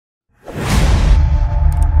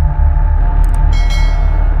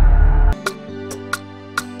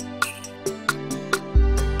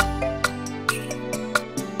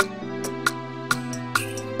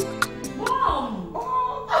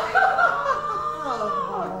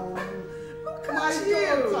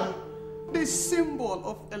symbol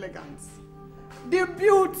of elegance, the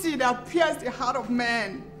beauty that pierced the heart of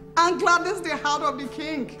man and gladdens the heart of the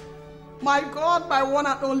king. My God, my one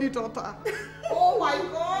and only daughter. Oh my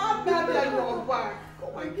God, Nadia, you're back.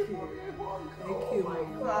 Oh my God. Thank you. Oh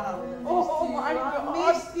my God. Oh my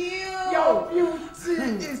God. Missed you. Your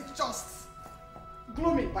beauty is just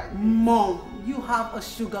gloomy by me. Mom, you have a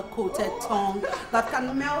sugar-coated tongue that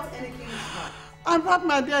can melt any king's heart. And that,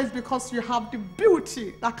 my dear, is because you have the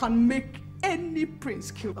beauty that can make any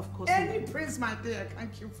prince kill. Of course. Any prince, my dear, can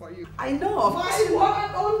kill for you. I know. My one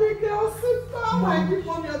and only girl, sit down. I give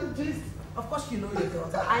mommy all the gist. Of course you know your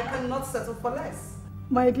daughter. I cannot settle for less.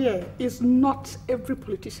 My dear, it's not every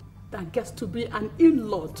politician that gets to be an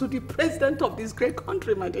in-law to the president of this great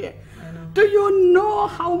country, my dear. I know. Do you know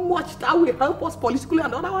how much that will help us politically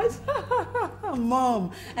and otherwise?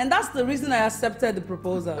 Mom, and that's the reason I accepted the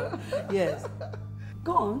proposal. Yes.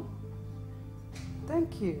 Go on.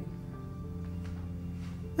 Thank you.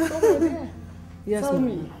 So, my dear, Yes, tell Mom.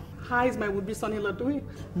 me, how is my would-be son-in-law doing?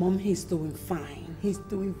 Mom, he's doing fine. He's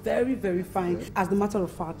doing very, very fine. As a matter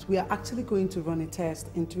of fact, we are actually going to run a test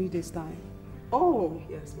in 3 days' time. Oh.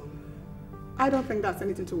 Yes, Mom. I don't think that's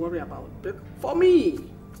anything to worry about. But for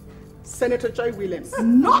me, Senator Joy Williams,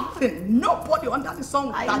 nothing, nobody under the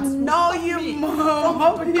sun I that's know you,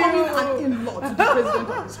 Mom. from becoming an in-law to the president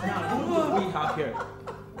of this country. What do we have here?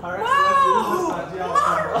 Wow!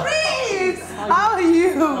 Maurice! How are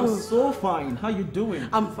you? I'm so fine. How you doing?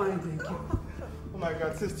 I'm fine, thank you. Oh my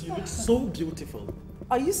God, sister, you look so beautiful.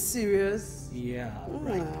 Are you serious? Yeah.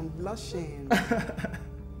 I'm blushing.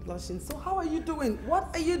 Blushing. So how are you doing? What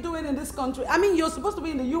are you doing in this country? I mean, you're supposed to be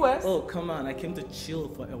in the US. Oh, come on. I came to chill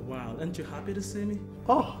for a while. Aren't you happy to see me?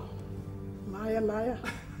 Oh, liar.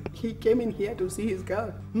 He came in here to see his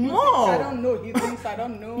girl. Mom! I don't know. He thinks I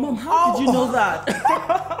don't know. Mom, how did you know that?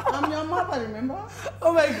 I'm your mother, remember?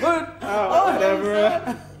 Oh my God. Oh,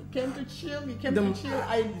 whatever. He came to chill.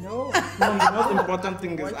 I know. Mom, the most important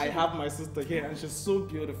thing is I have my sister here and she's so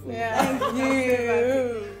beautiful. Yeah. Thank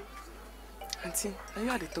you. Auntie, are you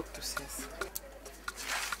had to talk to sis?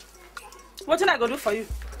 What did I go do for you?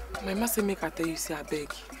 My mama say make I tell you, say I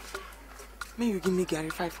beg. May you give me Gary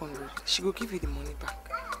 500. She go give you the money back.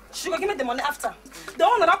 She go give me the money after. The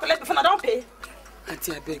one that I don't collect before I don't pay.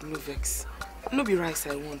 Auntie, I beg, no vex. No be rice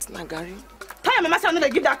I want, na Gary. Tell your mama say I need to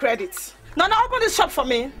give that credit. Now open this shop for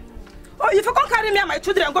me. Oh, if you can't carry me and my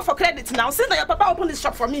children and go for credit now, since that your papa open this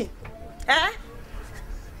shop for me. Eh?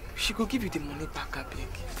 She go give you the money back, I beg.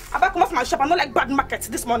 I back come off my shop. I don't like bad markets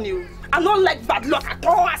this morning. I don't like bad luck at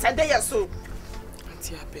all as I day so.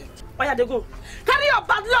 Auntie, I beg. Where yeah, they go? Carry your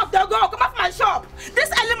bad luck, they go. Come off my shop.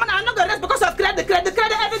 This early morning I'm not gonna rest because of credit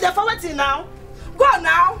every day for waiting now. Go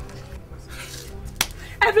now.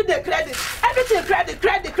 Every day credit. Everything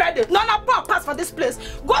credit. No poor pass for this place.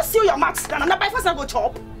 Go seal your mouth and now by first I go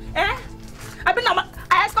chop. Eh?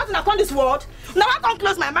 I escort you upon this world. Now I can't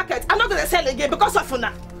close my market. I'm not gonna sell again because of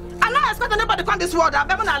una. I'm not expecting anybody to come this world. I'm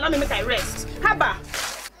not gonna allow me make I rest. Haba.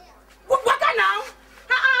 What now?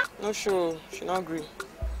 No sure, she not agree.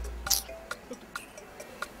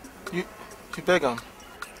 You beg him?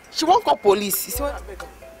 She won't call police. You see what I beg her?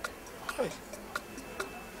 Hey.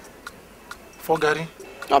 For Gary?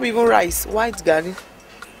 Not even rice, white Gary.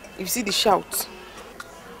 If you see the shout.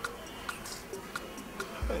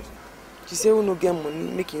 Hey. She say we no get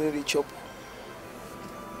money, make you no dey chop.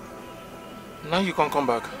 Now you can come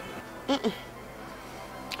back.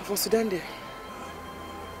 For Sudan there.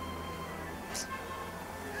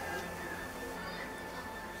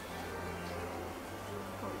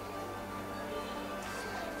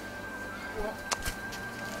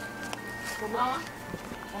 Mama.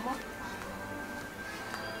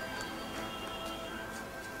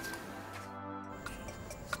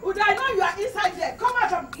 Uda, I know you are inside there. Come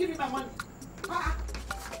out and give me my money.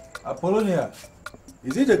 Apollonia,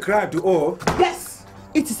 is it a crime to owe? Yes,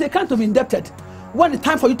 it is a crime to be indebted when the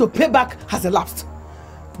time for you to pay back has elapsed.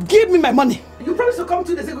 Give me my money. You promised to come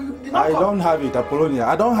 2 days ago. You did not I come. don't have it, Apollonia.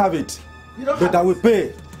 I don't have it. You don't but have I will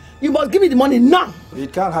pay. You must give me the money now.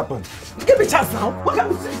 It can't happen. Give me a chance now. What can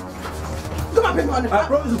we say? Come on, pay me money. I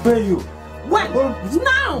promise to pay you. When?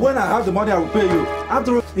 Now. When I have the money, I will pay you.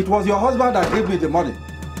 After all, it was your husband that gave me the money.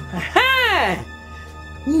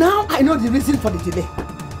 Now I know the reason for the delay.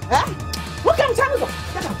 What can you tell me?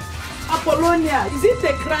 Apollonia, is it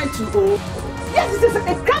a crime to owe? Yes, it is a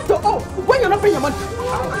crime to owe when you're not paying your money.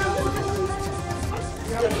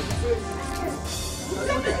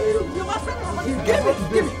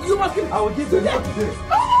 Give me. You must give me. I will give the money today.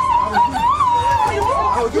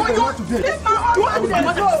 I will give the money today.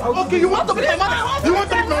 Okay, you want to be my money? You want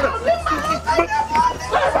to be my money?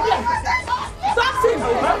 That's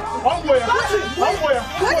it.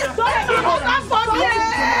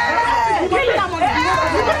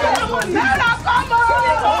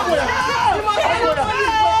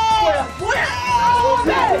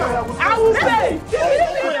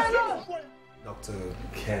 Dr.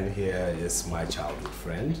 Ken here is my childhood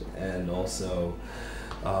friend and also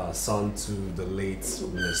son to the late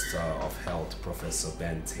Minister of Health, Professor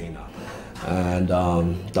Ben Tainer. And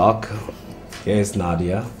Doc, here's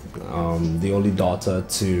Nadia, the only daughter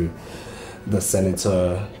to the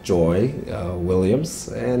Senator Joy Williams,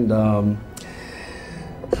 and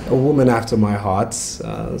a woman after my heart,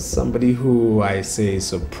 somebody who I say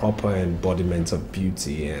is a proper embodiment of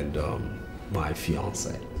beauty, and my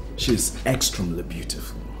fiancée. She's extremely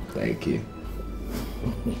beautiful. Thank you.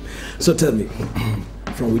 So tell me,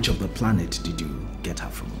 from which of the planet did you get her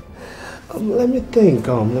from? Let me think.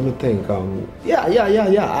 Yeah.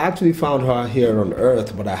 I actually found her here on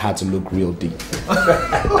Earth, but I had to look real deep.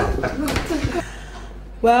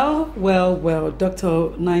 Well,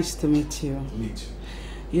 Doctor, nice to meet you. Me too.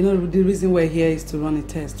 You know, the reason we're here is to run a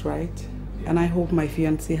test, right? Yeah. And I hope my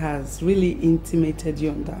fiancé has really intimated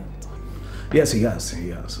you on that. Yes, he has.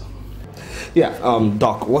 Yeah,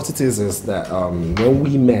 Doc, what it is that when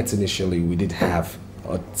we met initially, we did have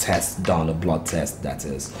a test done, a blood test, that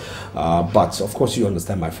is. But of course you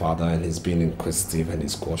understand my father, and he's been inquisitive and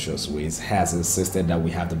his cautious ways has insisted that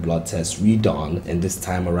we have the blood test redone, and this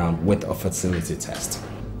time around with a fertility test.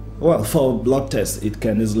 Well, for blood tests, it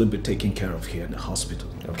can easily be taken care of here in the hospital.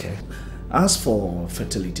 Okay. As for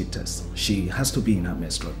fertility tests, she has to be in her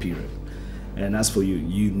menstrual period. And as for you,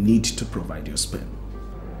 you need to provide your sperm.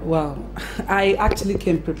 Well, I actually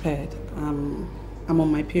came prepared. I'm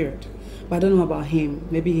on my period. But I don't know about him.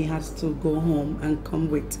 Maybe he has to go home and come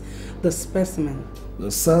with the specimen.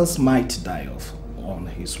 The cells might die off on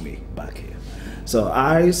his way back here. So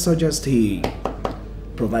I suggest he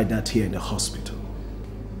provide that here in the hospital.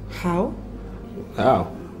 How?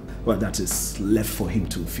 How? Well, that is left for him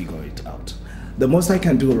to figure it out. The most I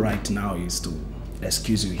can do right now is to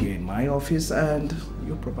excuse you here in my office and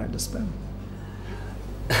you provide the sperm.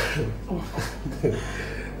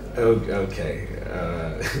 Okay,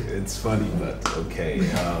 it's funny, but okay.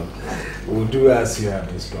 We'll do as you have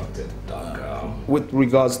instructed, Doc. With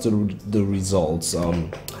regards to the results,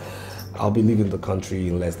 I'll be leaving the country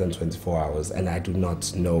in less than 24 hours, and I do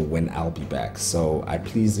not know when I'll be back. So I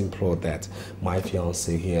please implore that my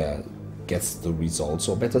fiancée here gets the results,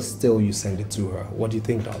 or better still, you send it to her. What do you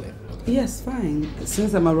think, darling? Yes, fine.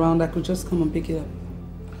 Since I'm around, I could just come and pick it up.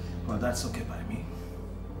 Well, that's okay by me.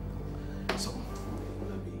 So,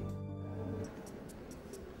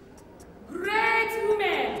 great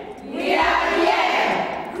women, we are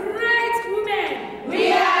here. Great women,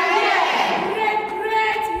 we are here.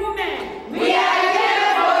 Great women, we are here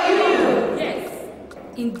for you. Yes,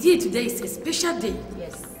 indeed, today is a special day.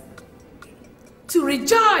 Yes, to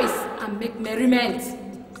rejoice and make merriment,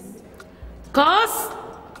 cause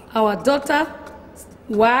our daughter,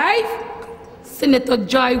 wife, Senator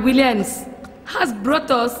Joy Williams, has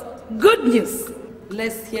brought us good news.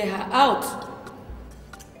 Let's hear her out.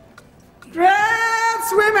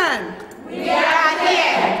 Great women! We are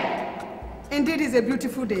here! Indeed, it's a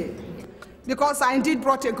beautiful day, because I indeed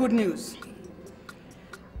brought a good news.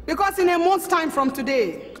 Because in a month's time from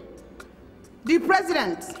today, the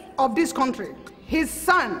president of this country, his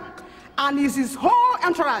son, and his whole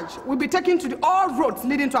entourage will be taken to all roads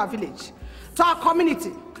leading to our village, to our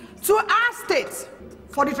community, to our state,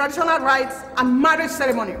 for the traditional rites and marriage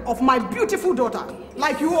ceremony of my beautiful daughter,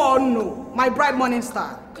 like you all know, my bride morning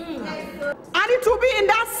star. And it will be in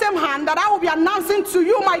that same hand that I will be announcing to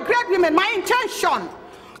you, my great women, my intention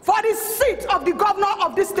for the seat of the governor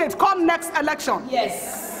of this state come next election.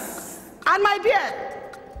 Yes. And my dear,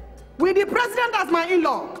 with the president as my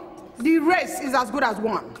in-law, the race is as good as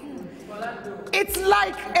won. It's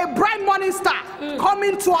like a bright morning star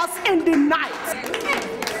coming to us in the night.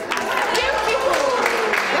 Beautiful.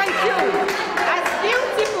 Thank you. That's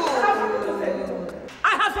beautiful. I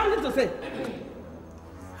have something to say.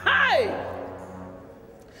 Hi!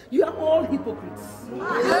 You are all hypocrites.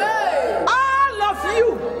 Hey. All of you,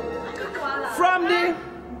 from the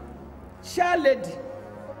chair lady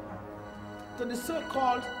to the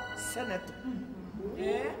so-called senator,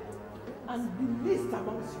 and the least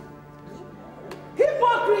amongst you.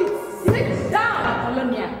 Hypocrites! Sit down,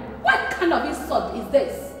 Apollonia. What kind of insult is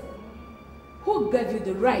this? Who gave you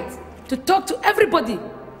the right to talk to everybody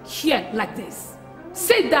here like this?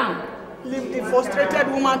 Sit down. Leave the frustrated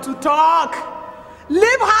woman to talk.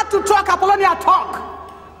 Leave her to talk, Apollonia, talk.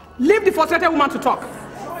 Leave the frustrated woman to talk.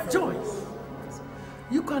 Joyce,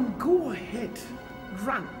 you can go ahead,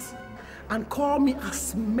 rant, and call me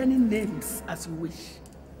as many names as you wish.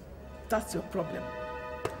 That's your problem.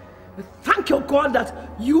 But thank your God that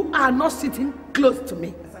you are not sitting close to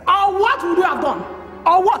me. Or what would you have done?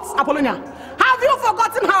 Or what, Apollonia? Have Have you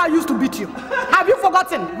forgotten how I used to beat you? Have you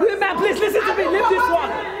forgotten? Women, please listen to me. Leave this one.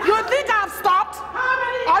 You think I've stopped?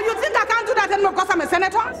 Or you think I can't do that anymore because I'm a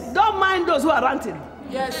senator? Don't mind those who are ranting.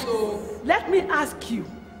 Yes, so. Let me ask you.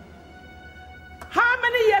 How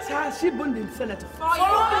many years has she been in senator? 4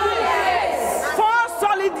 years. 4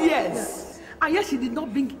 solid years. And yet she did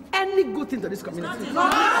not bring any good thing to this community.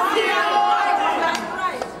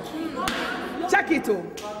 Check it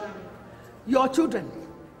out. Your children,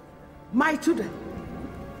 my children,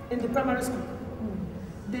 in the primary school,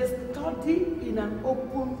 they study in an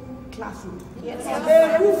open classroom. Yes.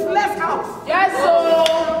 A roofless house. Yes, so.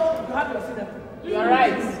 You have your senator. You are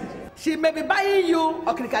right. She may be buying you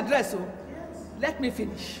a cricket dress, so let me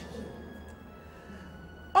finish.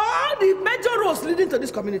 All the major roads leading to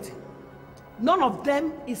this community, none of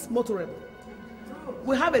them is motorable.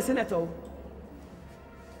 We have a senator.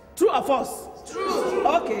 True or false? True.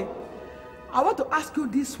 Okay. I want to ask you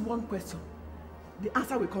this one question. The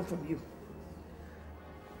answer will come from you.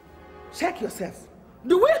 Check yourself.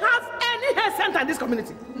 Do we have any health center in this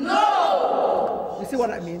community? No. You see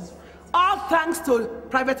what I mean? All thanks to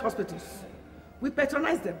private hospitals. We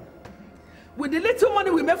patronize them. With the little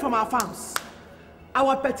money we make from our farms,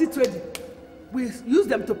 our petty trading, we use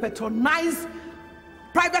them to patronize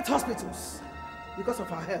private hospitals because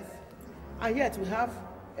of our health. And yet we have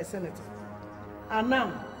a senator. And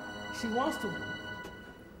now she wants to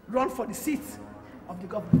run for the seat of the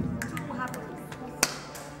government.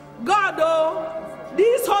 God, oh,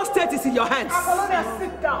 this whole state is in your hands. Apollonia,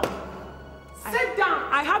 sit down. Sit down.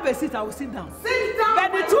 I have a seat, I will sit down. Sit down.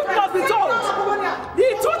 But the truth must be told.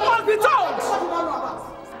 The truth must be told.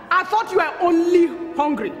 I thought you were only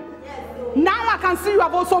hungry. Now I can see you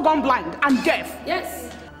have also gone blind and deaf. Yes.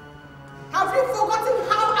 Have you forgotten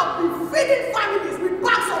how I've been feeding families with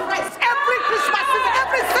bags of rice every Christmas season,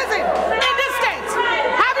 every season in this state?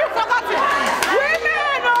 Have you forgotten?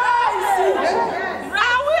 Women,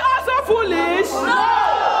 are we also foolish? No.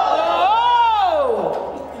 Oh,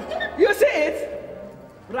 you see it?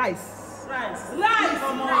 Rice. Rice.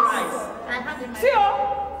 See,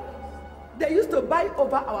 oh, they used to buy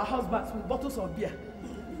over our husbands with bottles of beer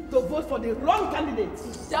to vote for the wrong candidate.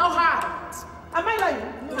 Tell her. Am I lying?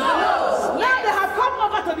 No. Now they have come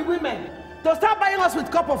over to the women to start buying us with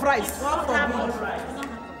cup of rice.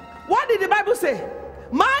 What did the Bible say?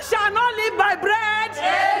 Man shall not live by bread.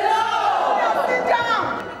 Sit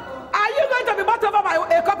down. Are you going to be bought over by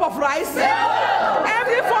a cup of rice?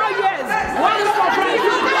 Every 4 years, 1 cup of rice.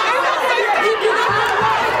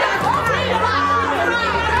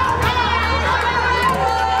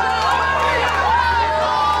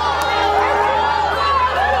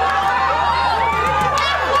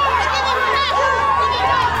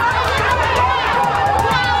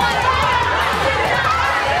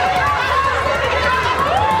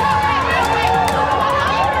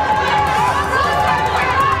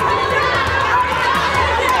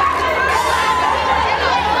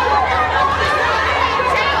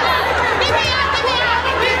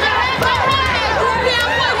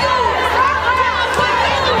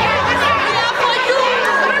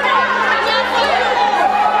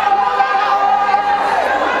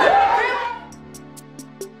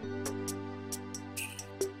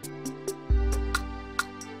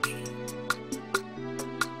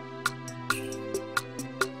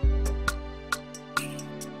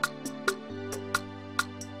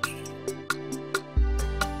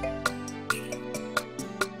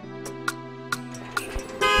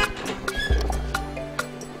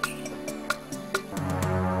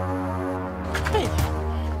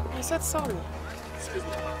 Sorry. Excuse me.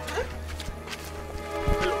 Huh?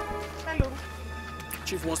 Hello.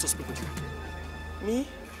 Chief wants to speak with you. Me?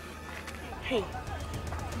 Hey,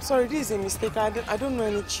 I'm sorry, this is a mistake. I don't know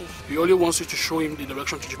any chief. He only wants you to show him the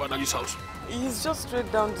direction to Chief Adali's house. He's just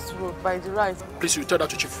straight down this road by the right. Please, you tell that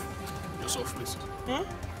to Chief. Yourself, please. Hmm?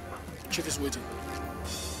 Chief is waiting.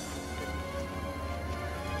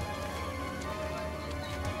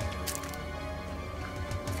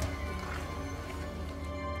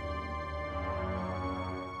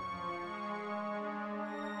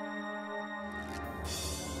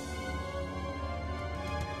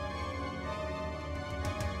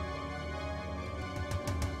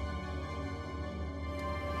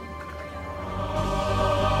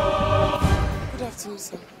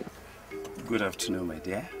 Sir. Good afternoon, my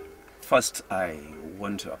dear. First, I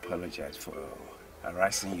want to apologize for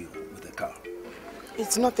harassing you with the car.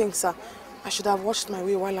 It's nothing, sir. I should have watched my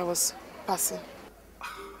way while I was passing.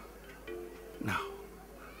 Now,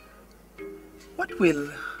 what will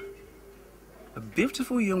a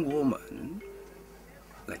beautiful young woman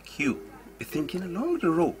like you be thinking along the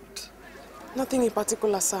road Nothing in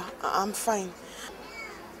particular, sir. I'm fine.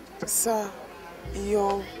 Sir,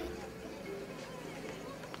 you're...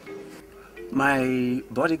 My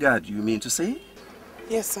bodyguard, you mean to say?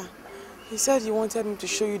 Yes, sir. He said he wanted me to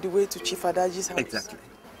show you the way to Chief Adaji's house. Exactly.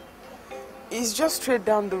 It's just straight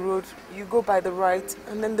down the road. You go by the right,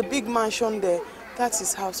 and then the big mansion there, that's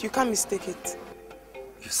his house. You can't mistake it.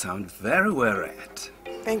 You sound very well read.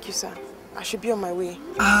 Thank you, sir. I should be on my way.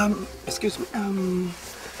 Excuse me.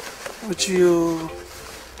 Would you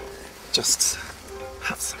just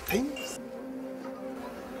have something?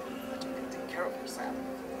 Take care of yourself.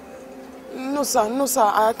 No, sir. No, sir.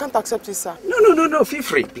 I can't accept it, sir. No. Feel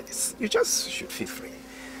free, please. You just should feel free.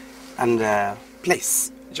 And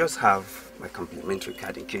please, just have my complimentary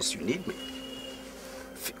card in case you need me.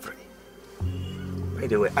 Feel free. By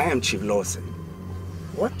the way, I am Chief Lawson.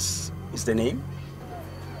 What is the name?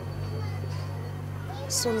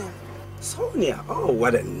 Sonia. Sonia. Oh,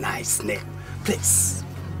 what a nice name. Please.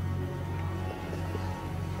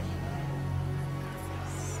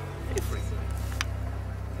 Feel free.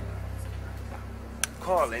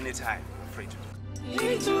 Call anytime. Free to.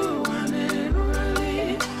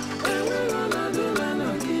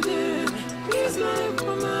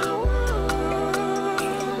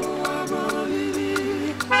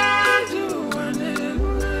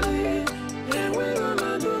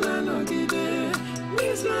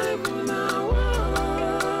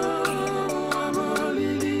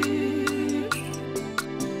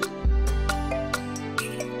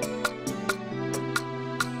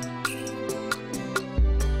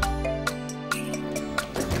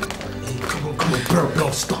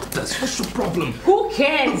 Girl, stop this. What's your problem? Who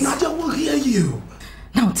cares? Nadia will hear you.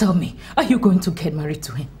 Now tell me, are you going to get married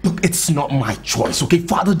to him? Look, it's not my choice, okay?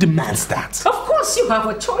 Father demands that. Of course you have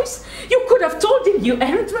a choice. You could have told him you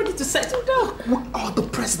aren't ready to settle down. What are the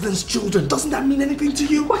president's children? Doesn't that mean anything to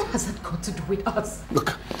you? What has that got to do with us?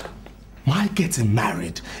 Look, my getting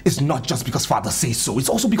married is not just because father says so. It's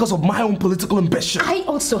also because of my own political ambition. I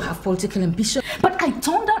also have political ambition, but I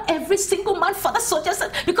turned down every single man father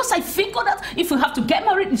suggested because I figured that if we have to get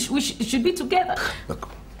married, we should be together. Look,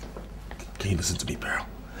 can you listen to me, Pearl?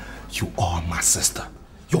 You are my sister.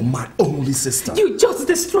 You're my only sister. You just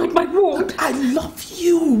destroyed my world. Look, I love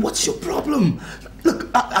you. What's your problem?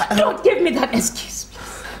 Look, Don't give me that excuse.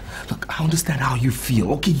 Look, I understand how you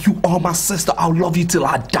feel. Okay, you are my sister. I'll love you till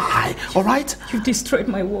I die. All right? You destroyed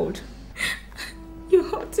my world. You're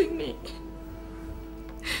hurting me.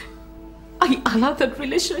 I allowed that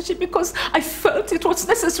relationship because I felt it was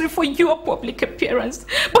necessary for your public appearance.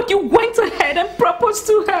 But you went ahead and proposed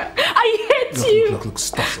to her. I hate you. Look,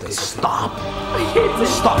 stop this. Stop. I hate it.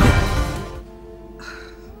 Stop.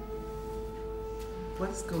 What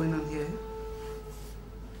is going on here?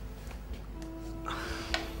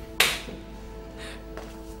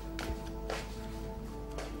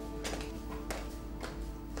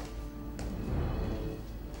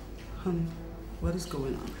 Honey, what is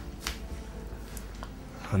going on?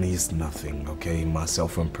 Honey, it's nothing, okay?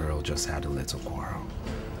 Myself and Pearl just had a little quarrel.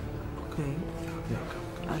 Okay.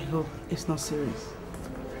 I hope it's not serious.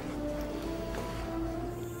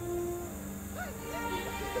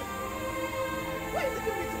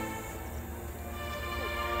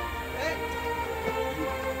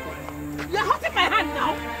 You're hurting my hand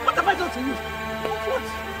now. What have I done to you? What?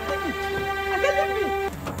 Leave me.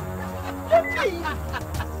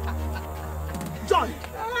 John.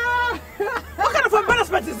 What kind of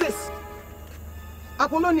embarrassment is this?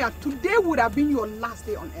 Apollonia, today would have been your last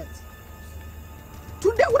day on earth.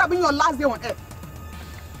 Today would have been your last day on earth.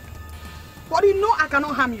 But you know I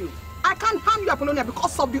cannot harm you. I can't harm you, Apollonia,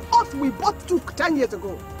 because of the oath we both took 10 years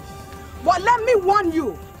ago. But let me warn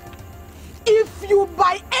you. If you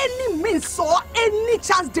by any means or any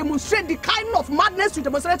chance demonstrate the kind of madness you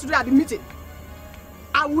demonstrated today at the meeting,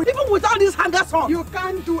 I will, even without this hangers on. You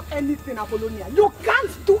can't do anything, Apollonia. You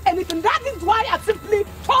can't do anything. That is why I simply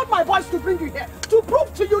told my boys to bring you here. To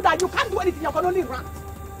prove to you that you can't do anything. You can only rant.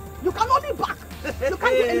 You can only back. You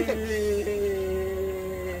can't do anything.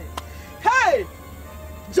 Hey!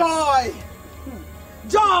 Joy!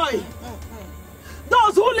 Joy!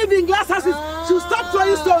 Those who live in glass houses should stop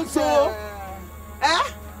throwing stones, so...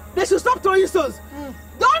 They should stop throwing stones.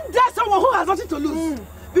 Don't dare someone who has nothing to lose.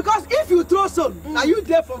 Because if you throw stone, are you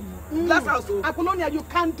there for glass house? Apollonia, you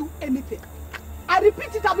can't do anything. I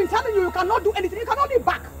repeat it, I've been telling you, you cannot do anything. You can only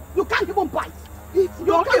back. You can't even bite. If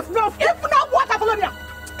not what, Apollonia?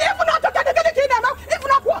 If not to get the kingdom, if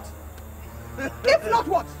not what? If not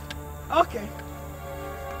what? Okay.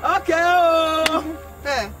 Okay. Oh.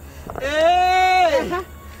 Hey.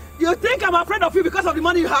 You think I'm afraid of you because of the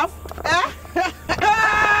money you have? Hey!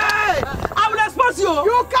 I will expect expose you.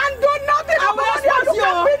 You can't do nothing. I will expose you.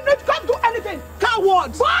 You can't do anything.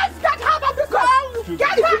 Coward. Boys, get out of this place.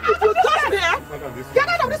 Get her out of this place. Get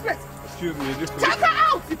out of this place. Excuse me, this Take her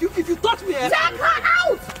out. If you touch me, take her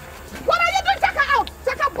out. What are you doing? Take her out.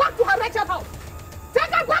 Take her back to her wretched house.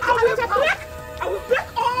 Take her back to her wretched house. I will break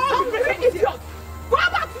all the idiot. Go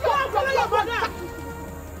back to your house. Follow your mother.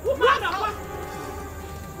 Woman,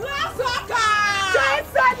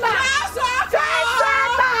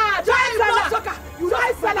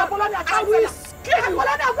 I will scare you.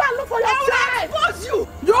 Apollonia, go and look for your child. Expose you.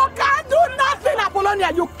 You can't do nothing,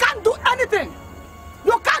 Apollonia. You can't do anything.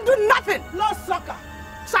 You can't do nothing. Lost sucker.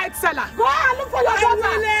 Child seller. Go and look for your daughter.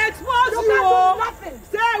 I will expose you. You can't do nothing.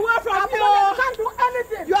 Stay away from me. You can't do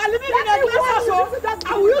anything. You are living in a glass house. I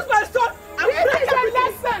will use my sword. This is a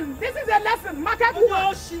lesson. This is a lesson. Market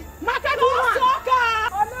woman. Market woman.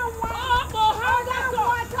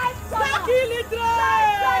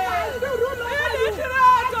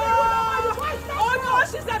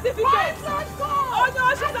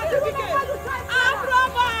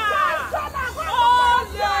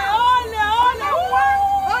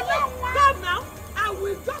 Come now. I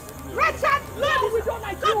will just Richard, no, we don't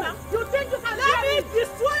like you. Come now. You think you can let me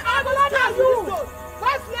destroy you.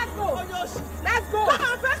 First, let's go. Let's go. Come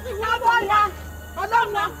and face me woman to woman.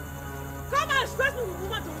 Come now. Come and face me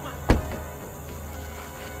woman to woman.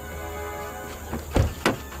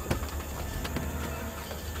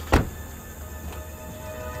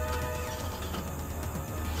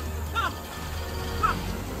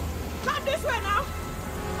 Come this way now.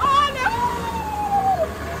 Oh, no.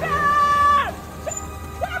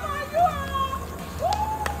 Come on, you.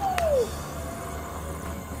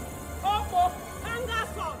 Oh, anger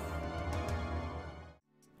song.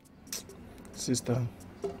 Sister,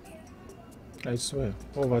 I swear,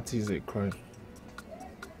 poverty is a crime.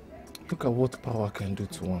 Look at what power can do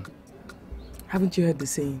to one. Haven't you heard the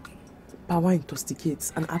saying? Power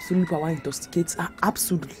intoxicates, and absolute power intoxicates are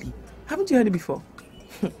absolutely. Haven't you heard it before?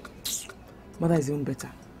 Mother is even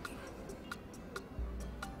better.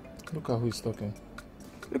 Look at who is talking.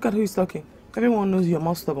 Look at who is talking. Everyone knows you're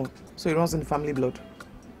more stubborn, so it runs in the family blood.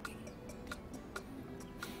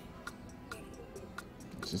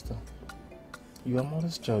 Sister, you are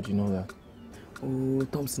mother's child, you know that. Oh,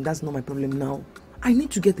 Thompson, that's not my problem now. I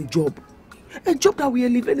need to get a job. A job that will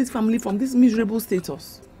elevate this family from this miserable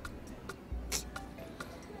status.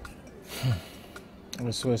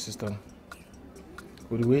 I swear, sister,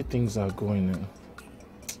 with the way things are going,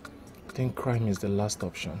 I think crime is the last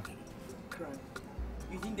option. Crime?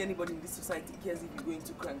 You think anybody in this society cares if you go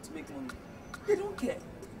into crime to make money? They don't care.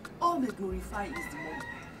 All they glorify is the money.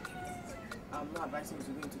 I'm not advising you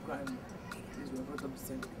to go into crime. Please, we're brought up the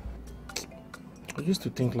same. I used to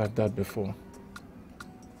think like that before.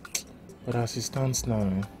 But as it stands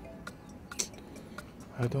now,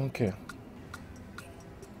 I don't care.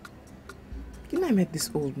 You know, I met this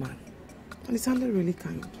old man, and he sounded really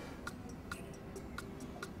kind.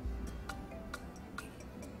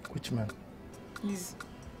 Which man? He's...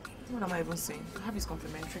 What am I even saying? I have his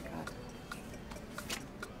complimentary card.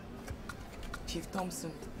 Chief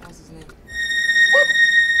Thompson, that's his name.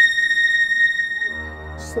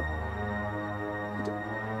 So,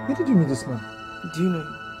 where did you meet this man? Do you know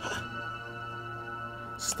him?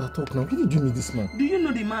 Sister, talk now. Where did you meet this man? Do you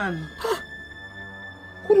know the man?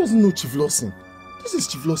 Who doesn't know Chief Lawson? This is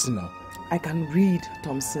Chief Lawson now. I can read,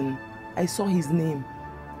 Thompson. I saw his name.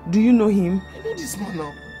 Do you know him? I know this man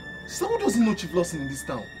now. Sister, who doesn't know Chief Lawson in this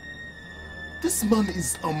town? This man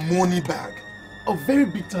is a money bag. A very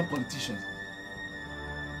big time politician.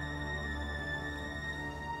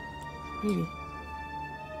 Really?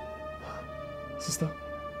 Sister,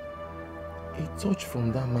 a touch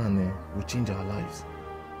from that man will change our lives.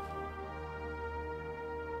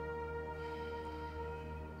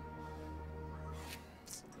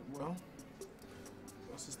 Well,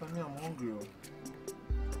 sister, me, I'm hungry.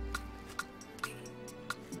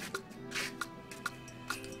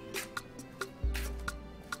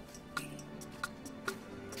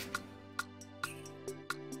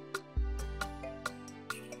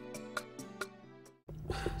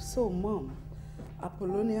 So, Mom,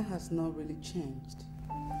 Apollonia has not really changed.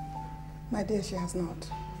 My dear, she has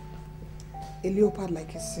not. A leopard,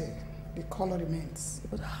 like you say, the color remains.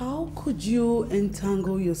 But how could you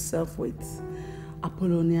entangle yourself with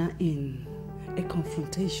Apollonia in a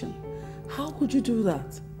confrontation? How could you do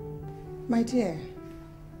that? My dear,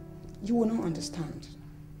 you will not understand.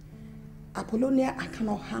 Apollonia, I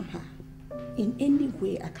cannot harm her. In any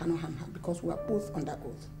way, I cannot harm her because we are both under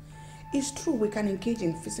oath. It's true we can engage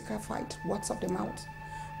in physical fight, words of the mouth,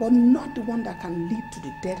 but not the one that can lead to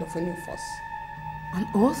the death of any of us. An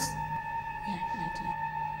oath? Yeah,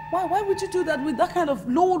 Why would you do that with that kind of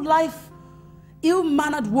low-life,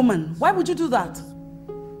 ill-mannered woman? Why would you do that?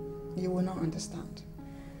 You will not understand.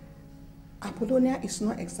 Apollonia is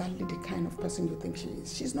not exactly the kind of person you think she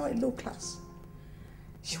is. She's not a low class.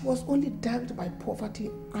 She was only dogged by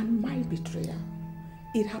poverty and my betrayal.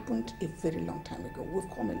 It happened a very long time ago. We've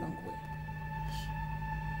come a long way.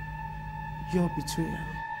 Your betrayal?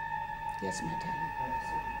 Yes, my darling.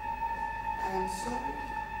 I am sorry.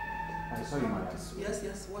 I'm sorry, madam.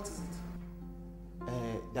 Yes, what is it?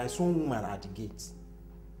 There's one woman at the gate.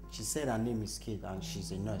 She said her name is Kate and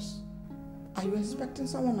she's a nurse. Are you expecting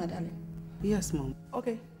someone, my darling? Yes, Mom.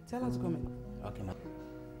 Okay, tell her to come in. Okay, ma'am.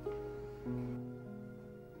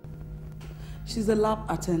 She's a lab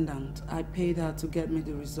attendant. I paid her to get me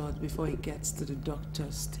the result before it gets to the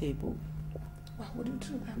doctor's table. Why would you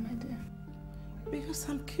do that, my dear? Because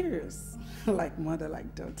I'm curious. Like mother,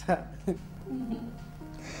 like daughter.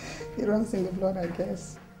 It runs in the blood, I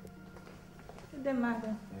guess. The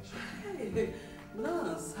mother. Hey,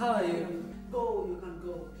 nurse, how are you? Go, you can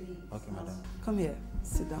go, please. Okay, madam. Come here,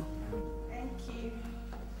 sit down. Thank you.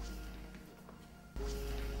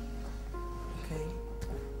 Okay.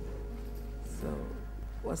 So,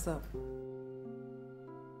 what's up?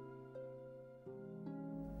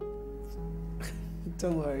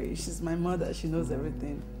 Don't worry, she's my mother. She knows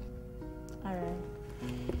everything. Alright.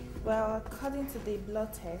 Well, according to the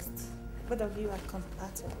blood test, both of you are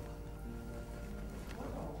compatible.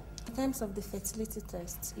 In terms of the fertility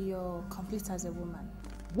test, you're complete as a woman.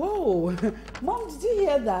 Whoa! Mom, did you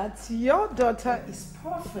hear that? Your daughter is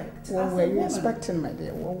perfect. What were you expecting, my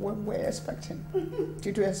dear? What were you expecting?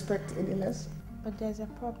 Did you expect any less? But there's a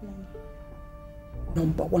problem.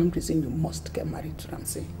 Number one reason you must get married to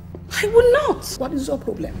Ramsey. I will not! What is your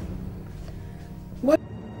problem? What?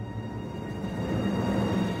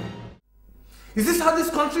 Is this how this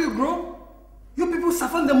country will grow? You people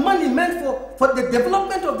siphon the money meant for the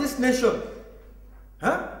development of this nation.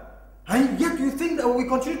 Huh? And yet you think that we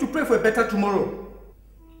continue to pray for a better tomorrow.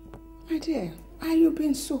 My dear, why are you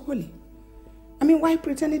being so holy? I mean, why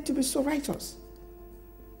pretending to be so righteous?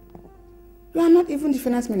 You are not even the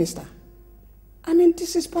finance minister. I mean,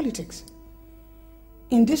 this is politics.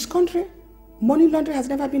 In this country, money laundering has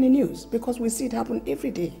never been in news because we see it happen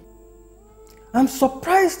every day. I'm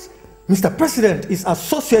surprised Mr. President is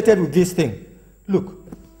associated with this thing. Look,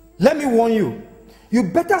 let me warn you. You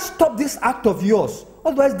better stop this act of yours.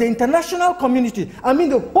 Otherwise, the international community, I mean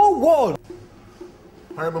the whole world.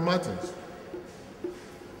 Honorable Martins,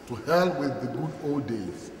 to hell with the good old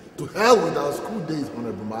days. To hell with our school days,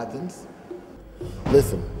 Honorable Martins.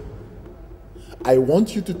 Listen, I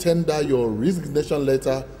want you to tender your resignation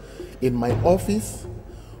letter in my office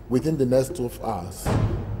within the next 12 hours.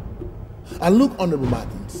 And look, Honorable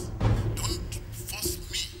Martins, don't force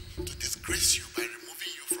me to disgrace you by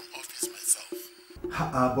removing you from office myself.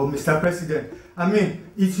 But Mr. President, I mean,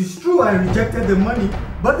 it is true I rejected the money,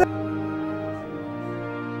 but... I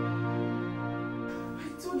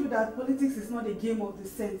told you that politics is not a game of the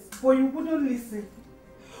sense, but you wouldn't listen.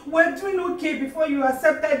 We're doing okay before you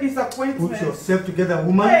accepted this appointment. Put yourself together,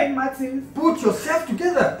 woman. Hey, Martin. Put yourself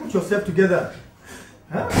together. Put yourself together.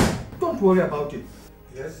 Huh? Don't worry about it.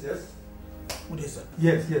 Yes, yes. What is it?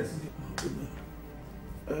 Yes, yes.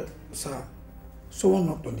 Sir, someone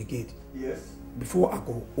knocked on the gate. Yes. Before I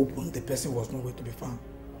could open, the person was nowhere to be found.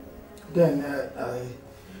 Then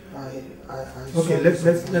okay,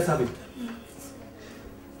 let's have it.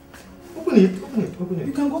 Open it.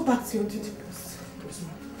 You can go back to your duty post.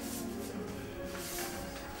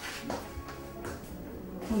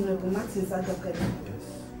 Honorable Martins Advocate.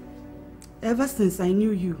 Ever since I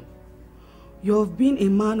knew you, you have been a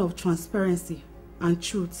man of transparency and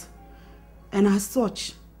truth. And as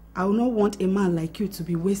such, I will not want a man like you to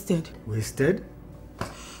be wasted. Wasted?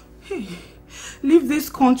 Hey, leave this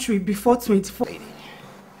country before 24. Lady,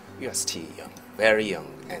 you are still young, very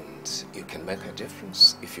young, and you can make a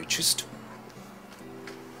difference if you choose to.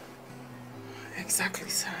 Exactly,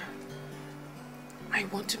 sir. I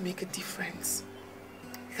want to make a difference.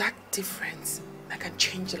 That difference that can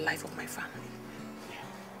change the life of my family.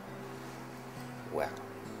 Well,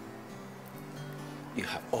 you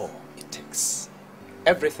have all it takes.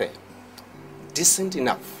 Everything. Decent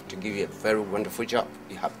enough to give you a very wonderful job.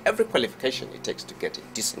 You have every qualification it takes to get a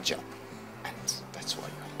decent job. And that's why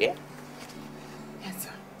you're here. Yes,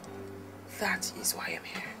 sir. That is why I'm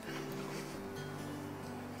here.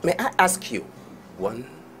 May I ask you one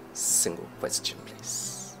single question, please?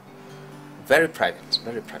 Very private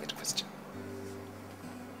question.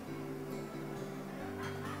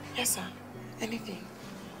 Yes, sir. Anything.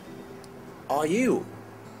 Are you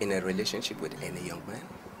in a relationship with any young man?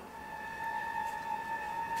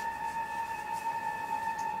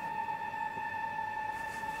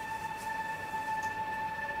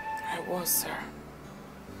 was, sir.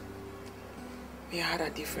 We had our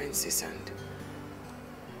differences and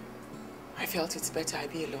I felt it's better I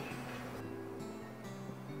be alone.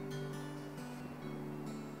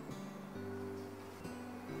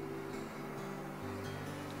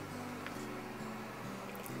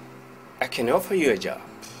 I can offer you a job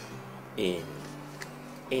in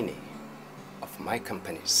any of my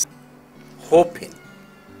companies, hoping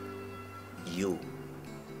you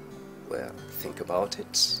will think about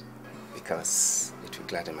it because it will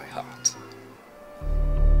gladden my heart.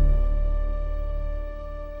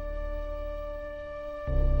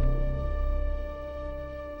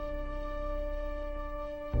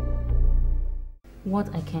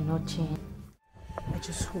 What I cannot change. I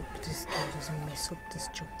just hope this guy doesn't mess up this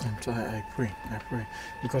job. I pray.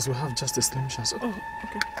 Because we have just a slim chance. Oh,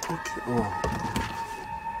 okay. Oh.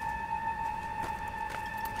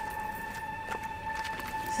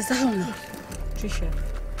 Sister, how long? Trisha.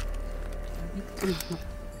 Okay,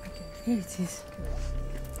 here it is.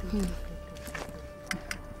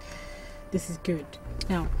 This is good.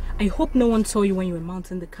 Now, I hope no one saw you when you were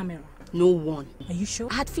mounting the camera. No one. Are you sure?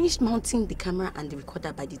 I had finished mounting the camera and the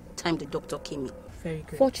recorder by the time the doctor came in. Very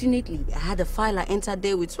good. Fortunately, I had a file I entered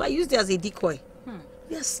there with, so I used it as a decoy.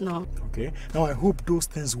 Yes, no. Okay. Now I hope those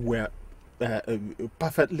things were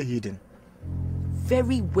perfectly hidden.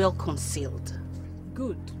 Very well concealed.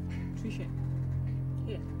 Good. Trisha.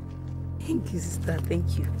 Here. Thank you, sister.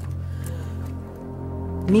 Thank you.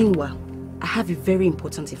 Meanwhile, I have a very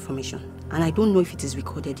important information, and I don't know if it is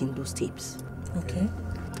recorded in those tapes. Okay.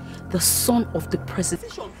 The son of the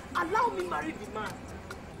president. Allow me marry the man.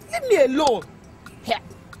 Leave me alone. Here.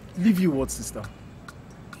 Leave you what, sister?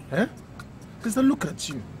 Eh? Sister, look at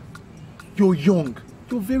you. You're young.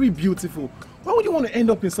 You're very beautiful. Why would you want to end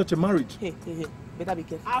up in such a marriage? Hey. Better be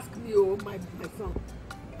careful. Ask me, oh, my son.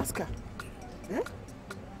 Ask her. Eh?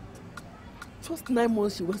 Just 9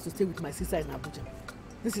 months she wants to stay with my sister in Abuja.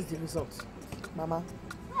 This is the result. Mama,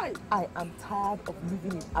 I am tired of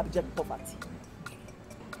living in abject poverty.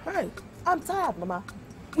 Hey, I'm tired, Mama.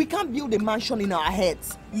 We can't build a mansion in our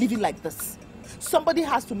heads, living like this. Somebody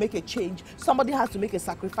has to make a change. Somebody has to make a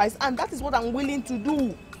sacrifice, and that is what I'm willing to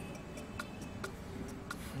do.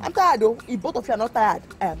 I'm tired, though. If both of you are not tired,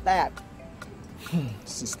 I am tired.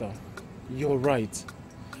 Sister, you're right.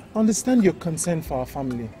 I understand your concern for our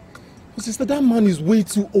family. But sister, that man is way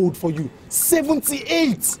too old for you.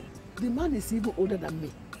 78! The man is even older than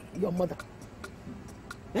me, your mother.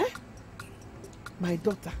 Eh? My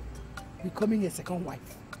daughter becoming a second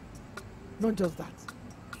wife. Not just that.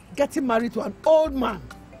 Getting married to an old man.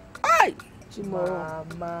 Aye!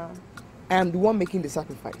 Mama. I am the one making the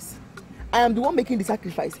sacrifice.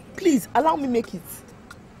 Please, allow me make it.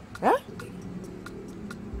 Huh?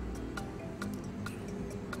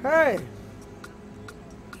 Hey!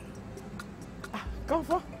 Come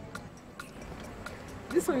for.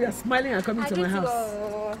 This one you are smiling and coming to my house.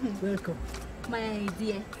 Welcome. My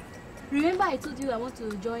dear, remember I told you I want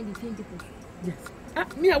to join the film people? Yes.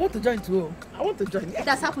 Me, I want to join too. I want to join. Yes. It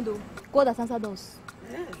has happened though. God has answered us.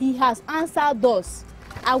 Yeah. He has answered us.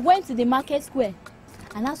 I went to the market square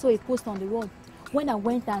and I saw a post on the wall. When I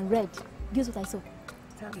went and read, guess what I saw?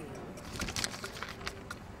 Tell me.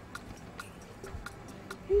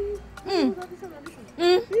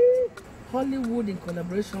 Hollywood in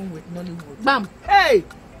collaboration with Nollywood. Bam! Hey!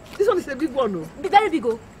 This one is a big one, no? Very big,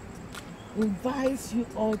 oh. Invites you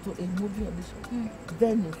all to a movie audition.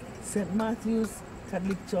 Venue, St. Matthew's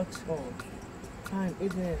Catholic Church Hall. Time,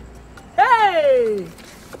 8 a.m. Hey!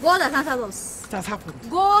 God has answered us. It has happened.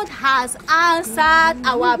 God has answered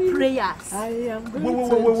our prayers. I am going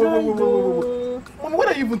to join you. Mama, what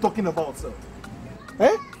are you even talking about, sir?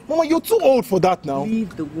 Eh? Mama, you're too old for that now.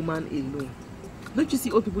 Leave the woman alone. Don't you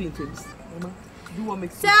see old people in films? Mama, do what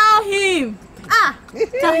makes sense. Tell him.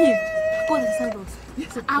 Tell him. God has answered us.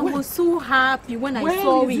 Yes, I was so happy when I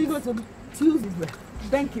saw it. Tuesday.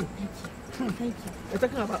 Thank you. Thank you. We're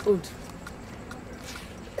talking about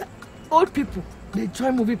old people. They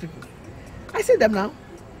join movie people. I see them now.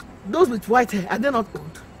 Those with white hair, are they not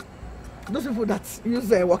old? Those people that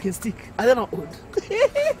use a walking stick, are they not old?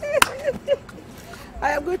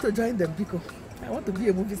 I am going to join them because I want to be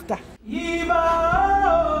a movie star.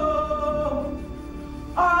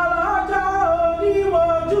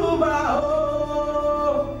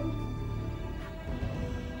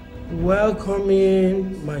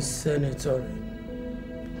 Welcoming my senator.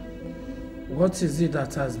 What is it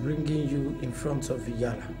that has bringing you in front of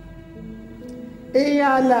Iyala?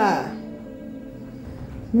 Iyala,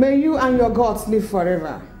 may you and your gods live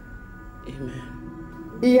forever.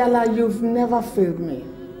 Amen. Iyala, you've never failed me.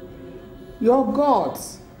 Your God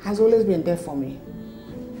has always been there for me.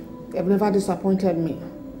 They've never disappointed me.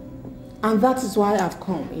 And that is why I've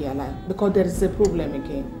come, Iyala, because there is a problem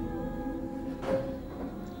again.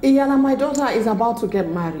 Iyala, my daughter is about to get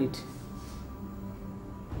married.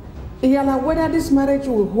 Iyala, whether this marriage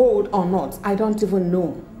will hold or not, I don't even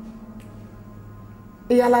know.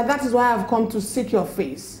 Iyala, that is why I've come to seek your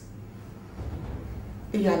face.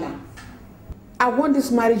 Iyala, I want this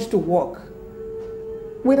marriage to work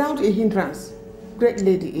without a hindrance. Great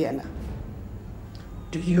lady, Iyala.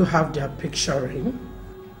 Do you have their picture in?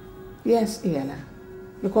 Yes, Iyala,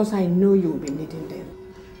 because I know you will be needing them.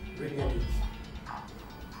 Bring it in.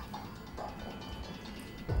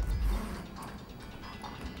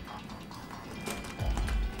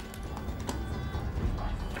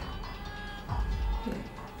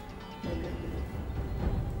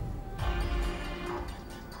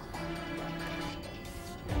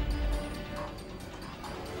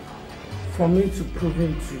 For me to prove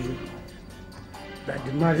it to you that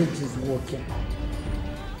the marriage is working.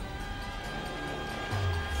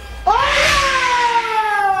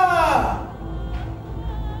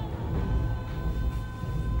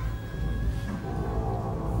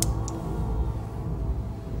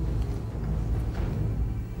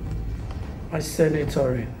 My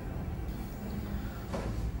senator,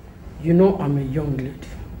 you know I'm a young lady.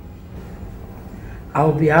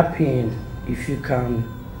 I'll be happy if you can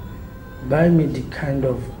buy me the kind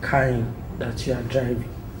of car that you are driving.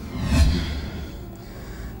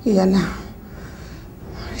 Iyala,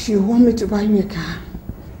 you want me to buy you a car?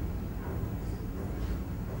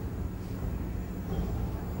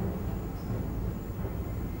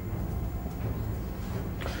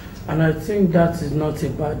 And I think that is not a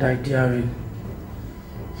bad idea.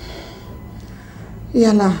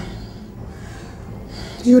 Iyala,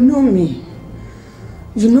 you know me.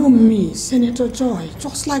 You know me, Senator Joy,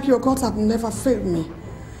 just like your God have never failed me.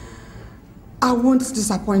 I won't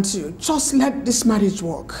disappoint you. Just let this marriage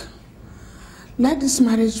work. Let this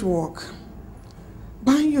marriage work.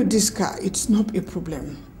 Buying you this car, it's not a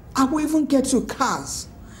problem. I will even get you cars.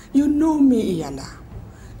 You know me, Iyala.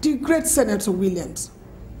 The great Senator Williams.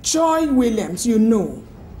 Joy Williams, you know.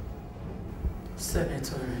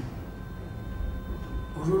 Senator,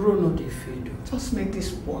 Oruro no dey fade. Just make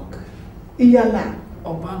this work. Iyala.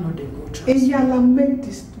 Oba no dey go trust. Iyala, make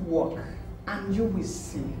this work and you will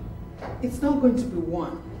see. It's not going to be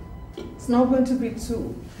one. It's not going to be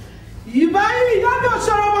two. Ibayi yado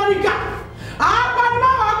soromarika.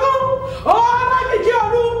 Apanma wagu. Ora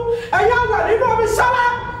kijoru. Eya wa nínú omi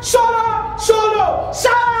sala. Solo.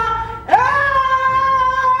 Sala.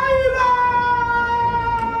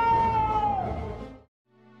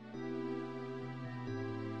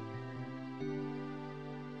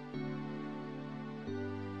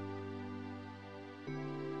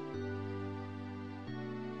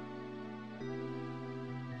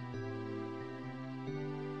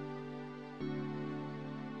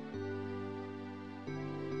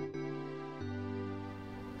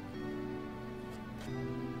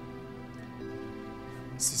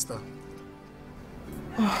 Sister.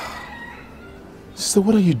 Sister,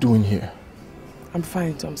 what are you doing here? I'm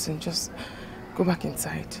fine, Thompson. Just go back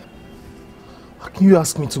inside. How can you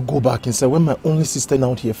ask me to go back inside when my only sister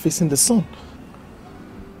out here facing the sun?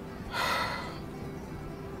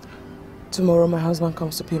 Tomorrow my husband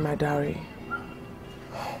comes to pay my dowry.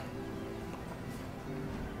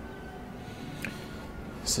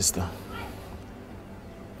 Sister,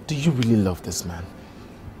 do you really love this man?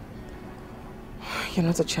 You're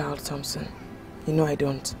not a child, Thompson. You know I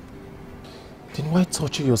don't. Then why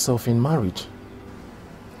torture yourself in marriage?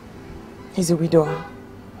 He's a widower.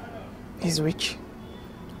 He's rich,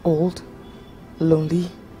 old, lonely,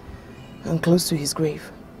 and close to his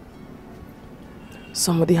grave.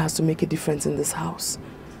 Somebody has to make a difference in this house.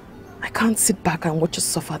 I can't sit back and watch us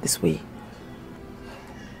suffer this way.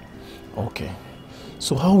 Okay.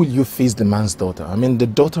 So how will you face the man's daughter? I mean, the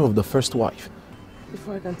daughter of the first wife.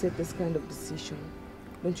 Before I can take this kind of decision,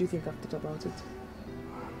 don't you think I've thought about it?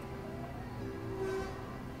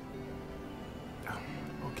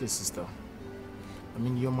 Okay, sister. I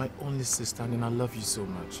mean, you're my only sister and I love you so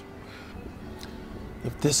much.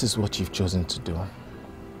 If this is what you've chosen to do,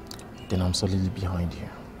 then I'm solidly behind you.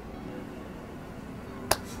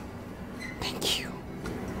 Thank you.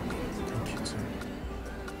 Thank you too.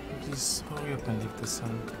 Please hurry up and leave the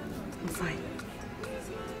sun. I'm fine.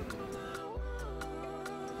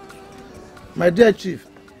 My dear Chief,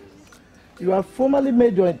 you have formally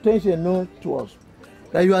made your intention known to us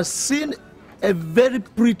that you have seen a very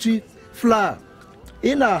pretty flower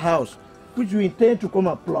in our house which you intend to come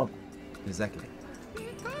and pluck. Exactly.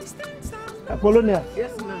 Apollonia.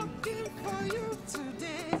 Yes, ma'am.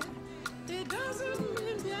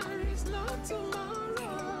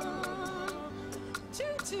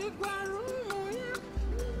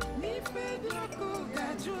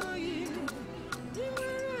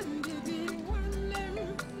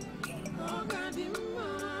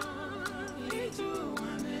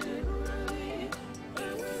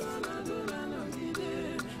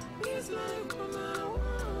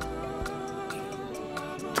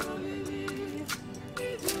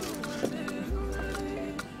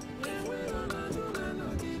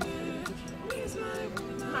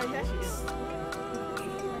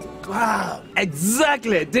 Wow,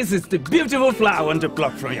 exactly. This is the beautiful flower I want to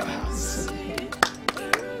pluck from your house.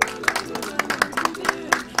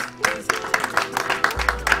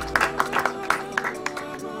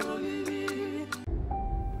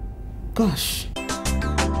 Gosh.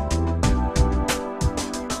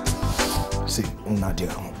 See,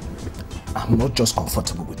 Nadia, I'm not just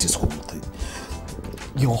comfortable with this whole thing.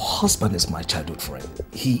 Your husband is my childhood friend.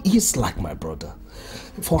 He is like my brother.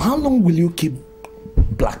 For how long will you keep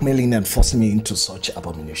blackmailing and forcing me into such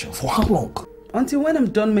abomination? For how long? Until when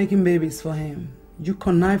I'm done making babies for him. You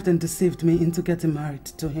connived and deceived me into getting married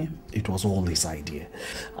to him. It was all his idea.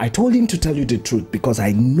 I told him to tell you the truth because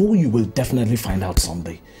I know you will definitely find out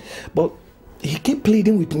someday. But he kept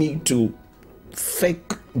pleading with me to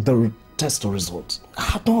fake the test results. I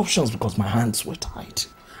had no options because my hands were tied.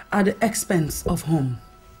 At the expense of whom?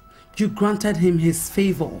 You granted him his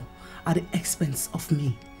favor at the expense of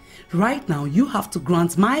me. Right now, you have to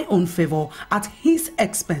grant my own favor at his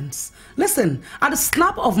expense. Listen, at the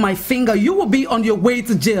snap of my finger, you will be on your way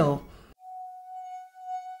to jail.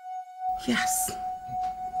 Yes.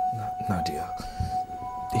 Nadia,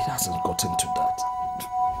 it hasn't gotten to that.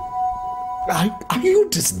 Are you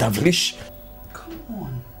this devilish? Come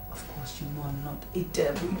on. Of course, you know I'm not a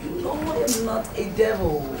devil. You know I'm not a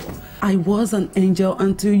devil. I was an angel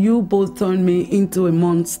until you both turned me into a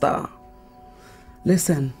monster.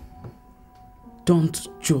 Listen. Don't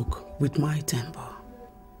joke with my temper.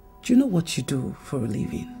 Do you know what you do for a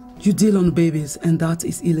living? You deal on babies and that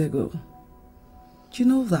is illegal. Do you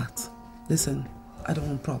know that? Listen, I don't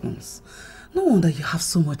want problems. No wonder you have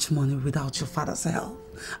so much money without your father's help.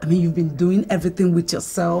 I mean, you've been doing everything with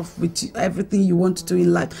yourself, with everything you want to do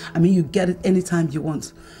in life. I mean, you get it anytime you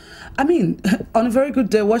want. I mean, on a very good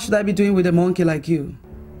day, what should I be doing with a monkey like you?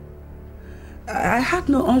 I had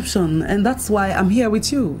no option, and that's why I'm here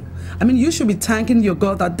with you. I mean, you should be thanking your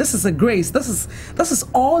God that this is a grace. This is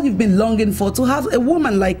all you've been longing for, to have a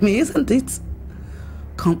woman like me, isn't it?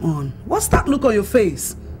 Come on. What's that look on your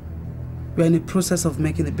face? We're in the process of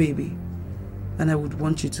making a baby, and I would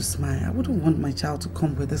want you to smile. I wouldn't want my child to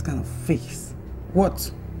come with this kind of face. What?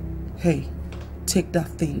 Hey, take that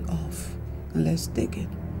thing off, and let's dig it.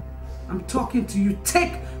 I'm talking to you.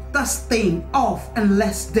 Take that thing off, and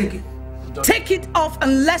let's dig it. Take it off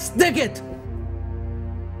and let's dig it!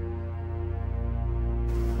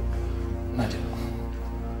 Nadia.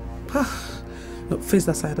 Look, face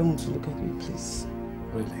that side. I don't want to look at you, please.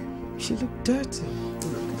 Really? She looked dirty.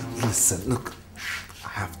 Listen, look. I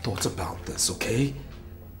have thought about this, okay?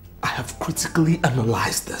 I have critically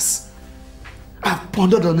analyzed this. I have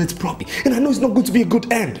pondered on it properly, and I know it's not going to be a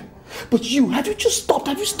good end. But you, have you just stopped?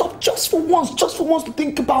 Have you stopped just for once to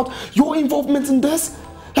think about your involvement in this?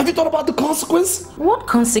 Have you thought about the consequence? What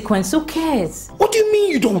consequence? Who cares? What do you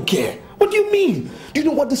mean you don't care? What do you mean? Do you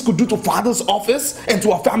know what this could do to father's office and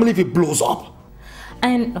to our family if it blows up?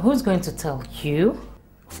 And who's going to tell you?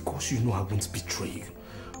 Of course you know I won't betray you.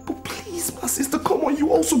 But please, my sister, come on, you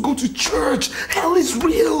also go to church. Hell is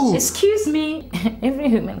real. Excuse me. Every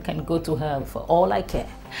human can go to hell for all I care.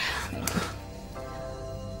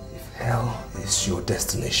 If hell is your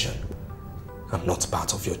destination, I'm not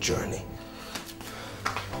part of your journey.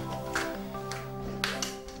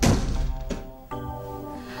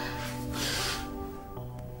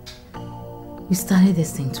 We started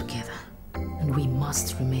this thing together, and we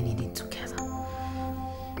must remain in it together.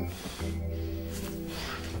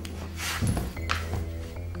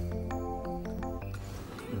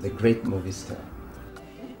 The great movie star.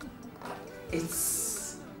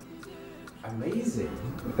 It's amazing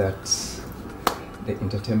that the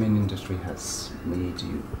entertainment industry has made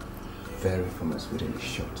you very famous within a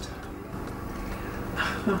short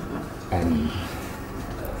time. And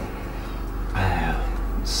I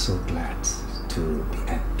am so glad to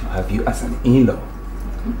have you as an in-law.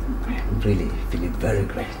 I am really feeling very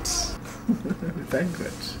great. Thank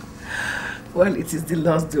God. Well, it is the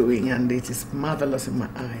Lord's doing, and it is marvelous in my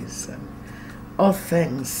eyes. And all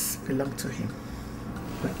thanks belong to Him.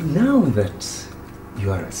 But now that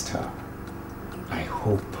you are a star, I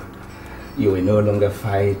hope you will no longer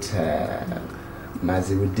fight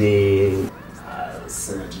Maziude,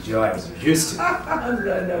 Senator Joy as you used to.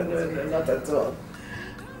 No, not at all.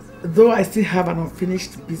 Though I still have an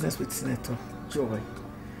unfinished business with Senator Joy.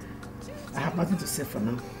 I have nothing to say for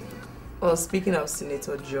now. Well, speaking of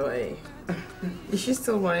Senator Joy, is she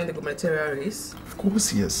still running the gubernatorial race? Of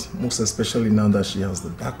course, yes. Most especially now that she has the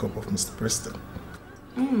backup of Mr. Preston.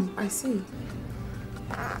 I see.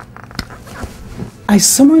 I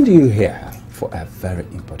summoned you here for a very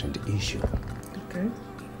important issue. Okay.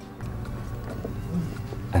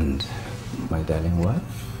 And my darling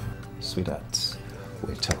wife, sweetheart,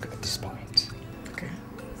 we'll talk at this point. Okay.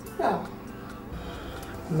 Well,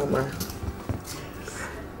 Mama,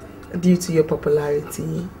 due to your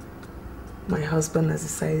popularity, my husband has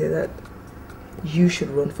decided that you should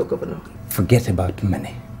run for governor. Forget about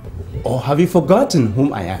money. Or have you forgotten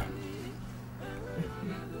whom I am?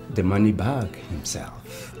 The money bag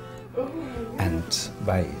himself. And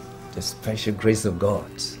by the special grace of God,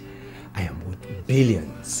 I am worth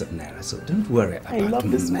billions of naira, so don't worry about money. I love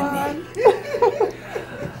this man.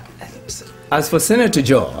 As for Senator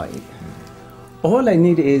Joy, all I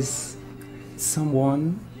need is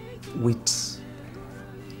someone with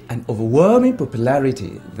an overwhelming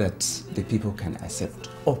popularity that the people can accept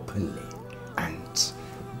openly. And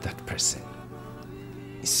that person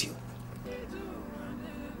is you.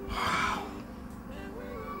 Wow.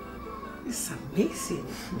 It's amazing.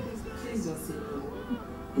 Please don't say no.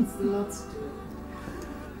 It's a lot to do.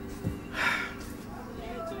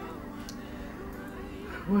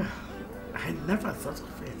 Well, I never thought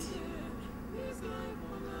of it.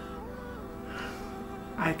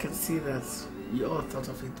 I can see that you all thought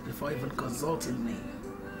of it before even consulting me.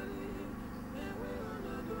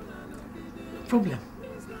 No problem.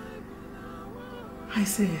 I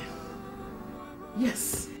say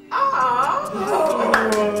yes.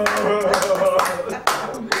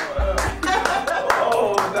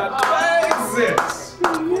 That makes it.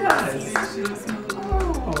 Yes.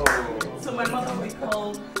 So my mother will be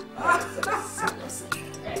called.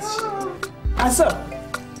 And so,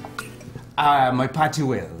 my party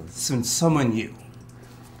will soon summon you.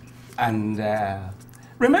 And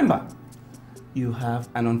remember, you have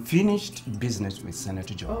an unfinished business with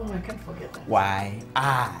Senator Joy. Oh, I can't forget that. Why,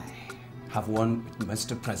 I have one with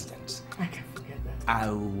Mr. President. I can't forget that.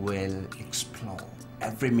 I will explore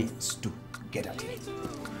every means to get at it.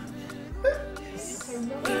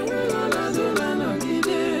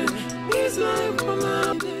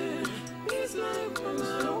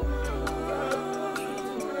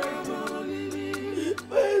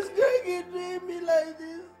 Why is Greggy doing me like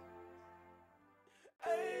this? I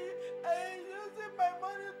using my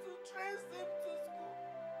money to train him to school.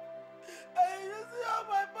 I using all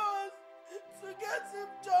my powers to get him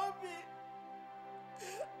jumping.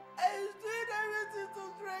 I was doing everything to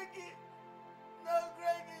Greggy. Now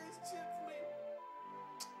Greggy is cheating me.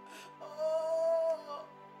 Oh.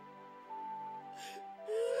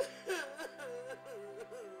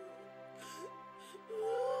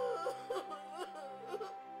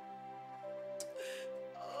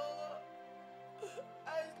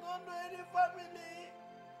 I don't know any family.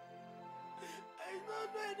 I don't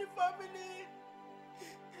know any family.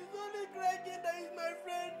 It's only Greggy that is my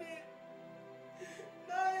friend.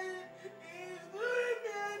 Now he's doing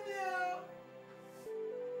me anyhow.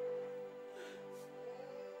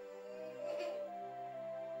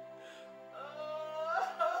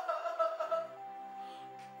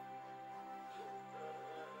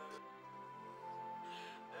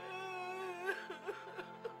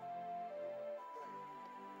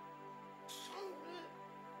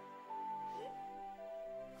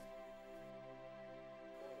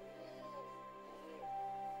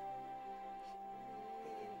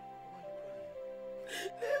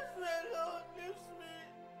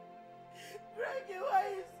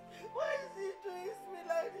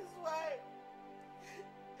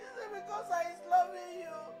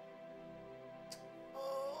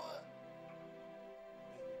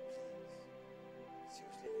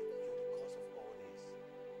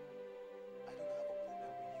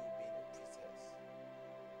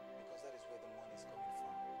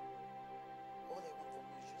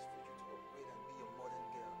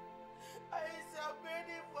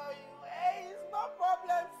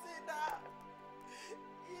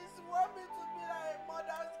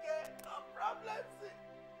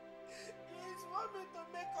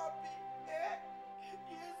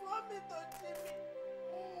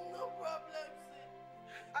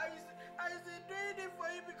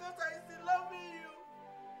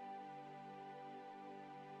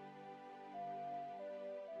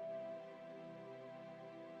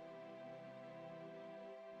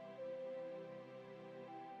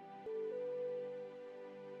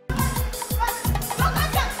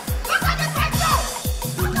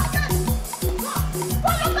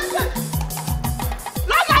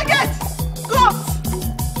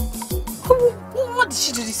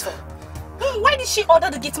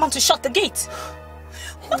 order the gate man to shut the gate.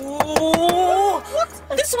 Oh,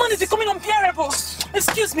 what? This woman is becoming unbearable.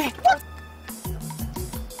 Excuse me. What?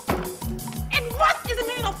 And what is the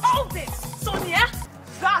meaning of all this, Sonia?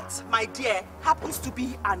 That, my dear, happens to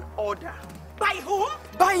be an order. By whom?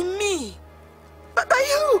 By me. But by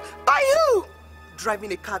who? By who?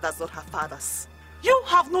 Driving a car that's not her father's. You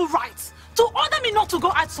have no right to order me not to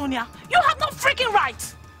go out, Sonia. You have no freaking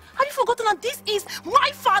right. Have you forgotten that this is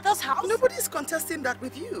my father's house? Nobody's contesting that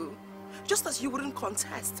with you. Just as you wouldn't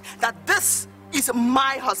contest that this is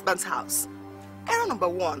my husband's house. Error number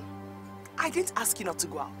one, I didn't ask you not to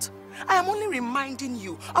go out. I am only reminding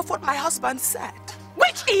you of what my husband said.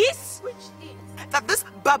 Which is? That this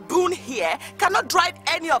baboon here cannot drive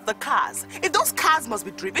any of the cars. If those cars must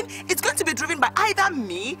be driven, it's going to be driven by either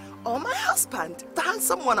me or my husband, the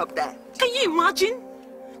handsome one up there. Can you imagine?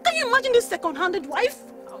 Can you imagine this second-handed wife?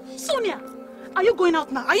 Sonia, are you going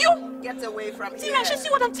out now? Are you? Get away from here. Tina, see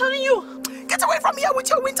what I'm telling you? Get away from here with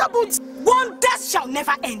your winter boots. One death shall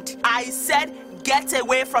never end. I said get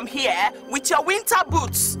away from here with your winter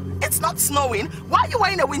boots. It's not snowing. Why are you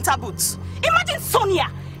wearing a winter boots? Imagine Sonia.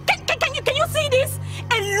 Can you see this?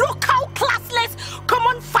 A local classless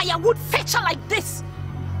common firewood fetcher like this.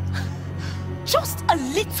 Just a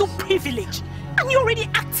little privilege. And you're already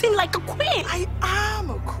acting like a queen. I am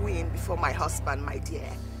a queen before my husband, my dear.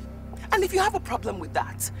 And if you have a problem with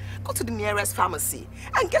that, go to the nearest pharmacy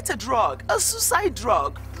and get a drug, a suicide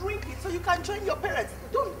drug. Drink it so you can join your parents.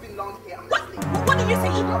 You don't belong here. What did you say?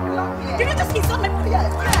 You don't belong here. Did you just insult me?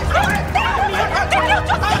 Yes. Can you just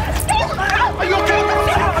stop? Are you okay?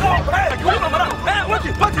 What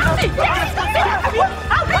is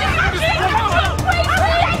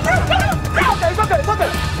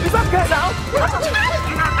It's okay now.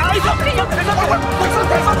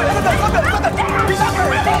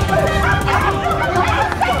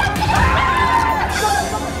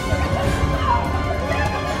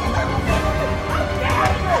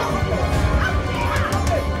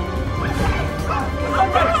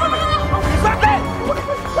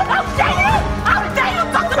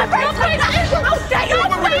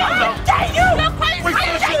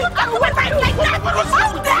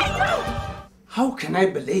 How can I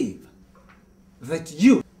believe that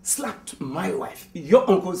you slapped my wife, your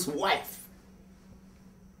uncle's wife?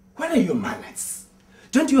 Where are your manners?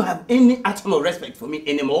 Don't you have any atom of respect for me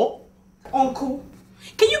anymore? Uncle,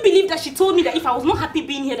 can you believe that she told me that if I was not happy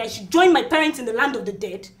being here, that I should join my parents in the land of the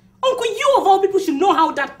dead? Uncle, you of all people should know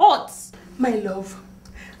how that hurts. My love,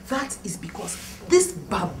 that is because this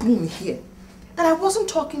baboon here that I wasn't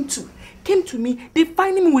talking to came to me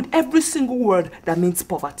defining me with every single word that means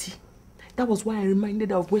poverty. That was why I reminded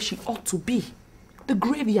her of where she ought to be. The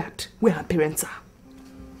graveyard where her parents are.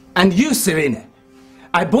 And you, Serena,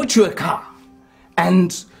 I bought you a car.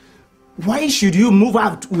 And why should you move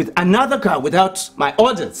out with another car without my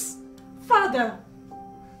orders? Father,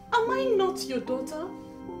 am I not your daughter?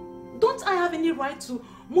 Don't I have any right to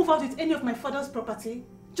move out with any of my father's property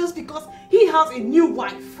just because he has a new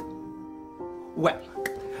wife? Well,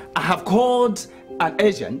 I have called an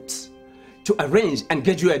agent to arrange and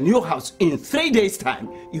get you a new house in 3 days' time.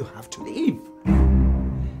 You have to leave.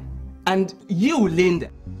 And you, Linda,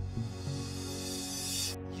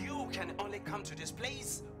 you can only come to this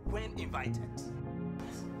place when invited.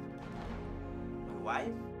 My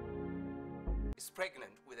wife is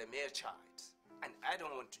pregnant with a male child, and I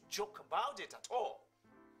don't want to joke about it at all.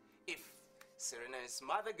 If Serena's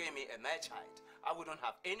mother gave me a male child, I wouldn't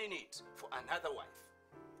have any need for another wife.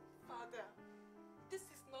 Father, this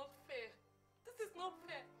is not fair. This is not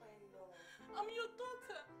fair. I know. I'm your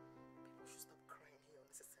daughter. People should stop crying here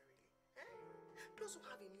unnecessarily. Those who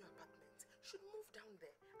have a new apartment should move down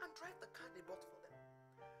there and drive the car they bought for them.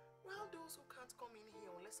 While those who can't come in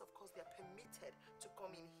here, unless of course they are permitted to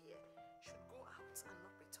come in here, should go out and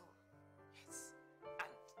not return. Yes,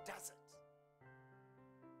 and does it.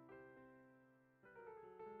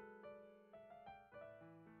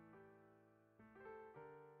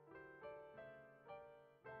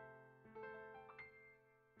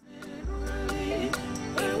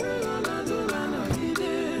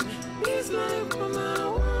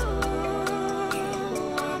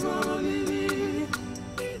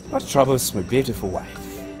 What troubles my beautiful wife?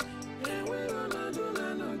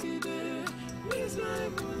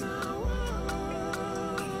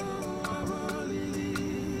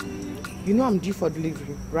 You know I'm due for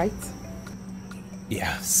delivery, right?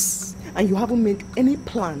 Yes. And you haven't made any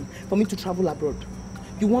plan for me to travel abroad.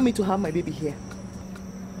 You want me to have my baby here?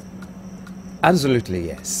 Absolutely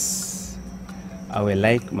yes. I would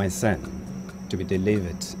like my son to be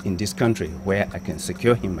delivered in this country where I can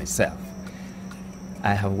secure him myself.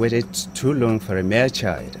 I have waited too long for a mere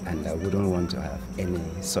child, and I wouldn't want to have any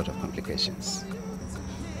sort of complications.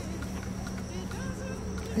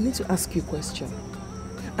 I need to ask you a question.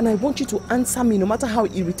 And I want you to answer me no matter how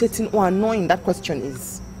irritating or annoying that question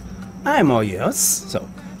is. I'm all yours, so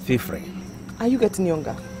feel free. Are you getting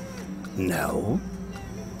younger? No.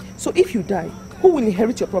 So if you die, who will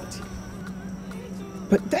inherit your property?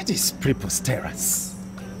 But that is preposterous.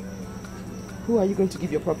 Who are you going to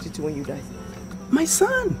give your property to when you die? My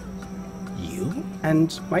son. You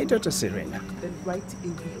and my daughter Serena. Then write a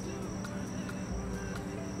will.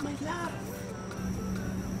 My love.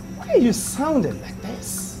 Why are you sounding like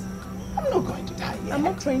this? I'm not going to die yet. I'm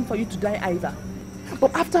not trying for you to die either.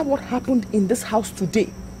 But after what happened in this house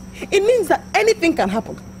today, it means that anything can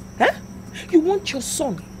happen. Huh? You want your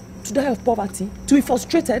son to die of poverty, to be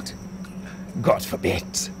frustrated? God forbid.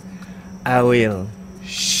 I will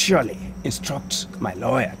surely instruct my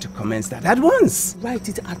lawyer to commence that at once. Write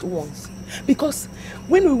it at once. Because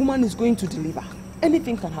when a woman is going to deliver,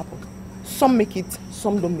 anything can happen. Some make it,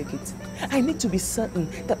 some don't make it. I need to be certain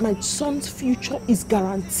that my son's future is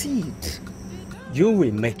guaranteed. You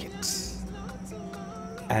will make it.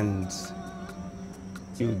 And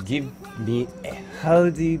you give me a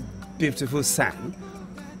healthy, beautiful son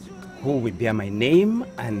who will bear my name,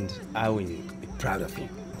 and I will be proud of him.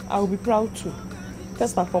 I will be proud too.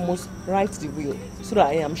 First and foremost, write the will so that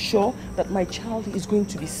I am sure that my child is going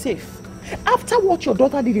to be safe. After what your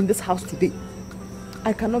daughter did in this house today,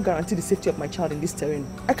 I cannot guarantee the safety of my child in this terrain.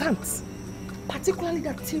 I can't. Particularly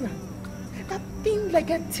that tyrann. That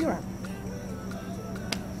thin-legged tyrann.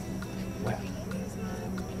 Well,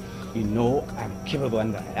 you know I'm capable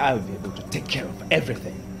and I'll be able to take care of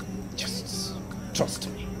everything. Just trust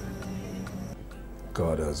me.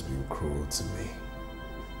 God has been cruel to me.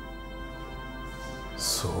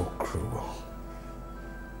 So cruel.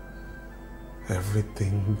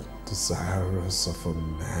 Everything desirous of a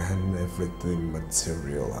man, everything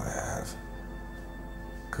material I have.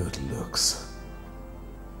 Good looks,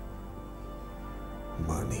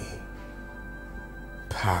 money,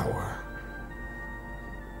 power.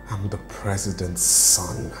 I'm the president's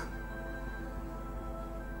son.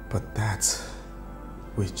 But that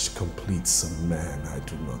which completes a man I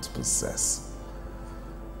do not possess.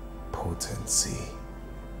 Potency.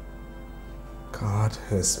 God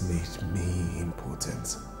has made me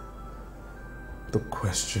impotent. The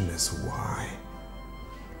question is why?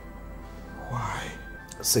 Why?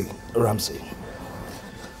 See, Ramsey,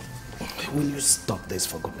 will you stop this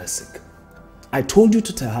for goodness sake? I told you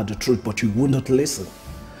to tell her the truth, but you would not listen.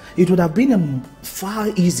 It would have been far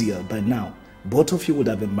easier by now. Both of you would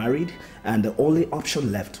have been married, and the only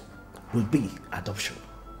option left would be adoption.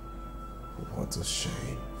 What a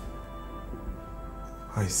shame.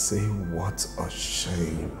 I say, what a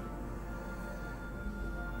shame.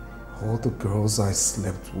 All the girls I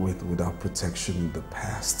slept with without protection in the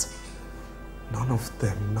past, none of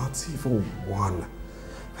them, not even one,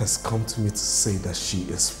 has come to me to say that she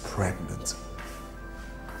is pregnant.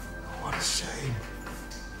 What a shame.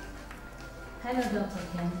 Hello, Dr.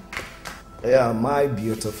 Ken. Yeah, my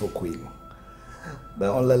beautiful queen. The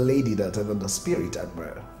only lady that even the spirit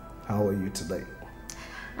admire. How are you today?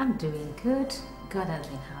 I'm doing good. God has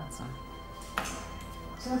been handsome.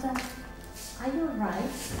 Jonathan, are you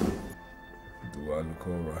alright? Do I look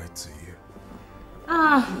alright to you?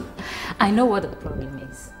 I know what the problem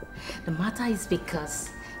is. The matter is because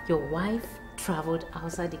your wife traveled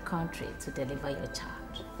outside the country to deliver your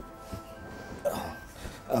child.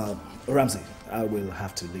 Ramsey, I will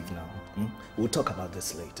have to leave now. We'll talk about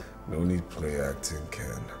this later. No need play acting,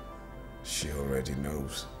 Ken. She already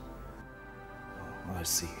knows. I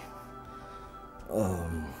see.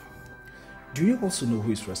 Do you also know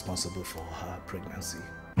who is responsible for her pregnancy?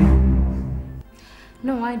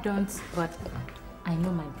 No, I don't, but I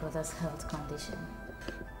know my brother's health condition.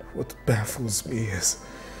 What baffles me is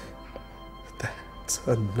that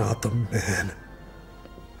another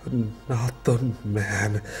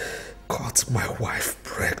man got my wife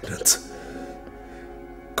pregnant.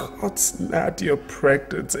 Got Nadia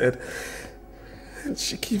pregnant, and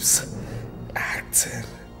she keeps acting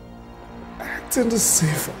as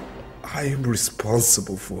if I am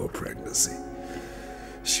responsible for her pregnancy.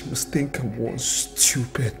 She must think I'm one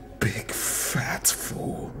stupid, big, fat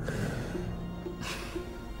fool.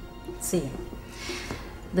 See,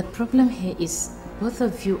 the problem here is both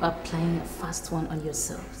of you are playing a fast one on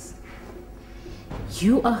yourselves.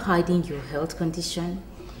 You are hiding your health condition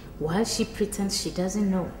while she pretends she doesn't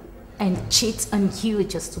know and cheats on you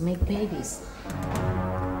just to make babies.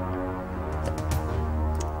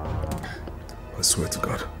 I swear to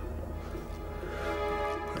God.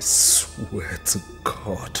 I swear swear to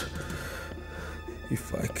God,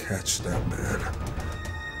 if I catch that man,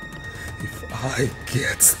 if I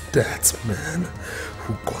get that man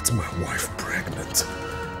who got my wife pregnant,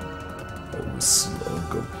 I will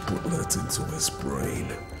slug a bullet into his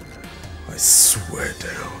brain. I swear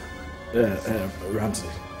down. Ramsey,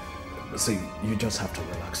 see, you just have to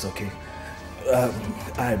relax, okay?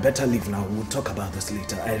 I better leave now. We'll talk about this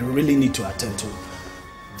later. I really need to attend to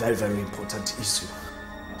a very, very important issue.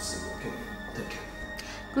 I'll see you, okay? Take care.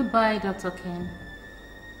 Goodbye, Dr. Ken.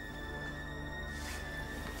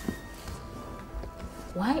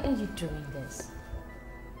 Why are you doing this?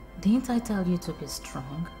 Didn't I tell you to be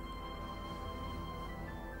strong?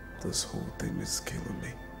 This whole thing is killing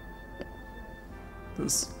me.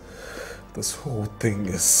 This whole thing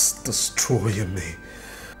is destroying me.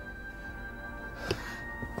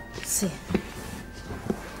 See,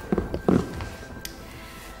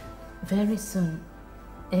 very soon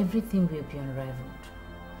everything will be unraveled.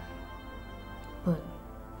 But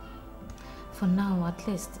for now, at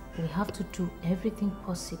least, we have to do everything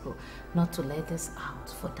possible not to let this out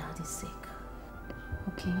for Daddy's sake.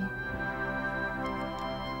 Okay?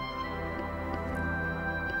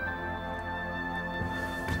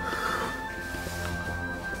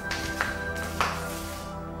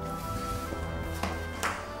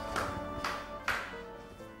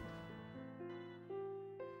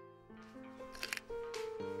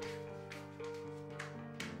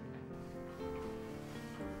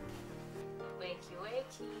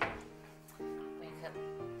 Wake up.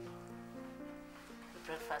 The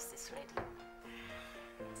breakfast is ready.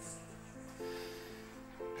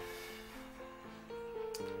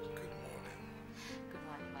 Good morning. Good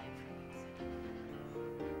morning, my friend.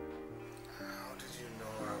 How did you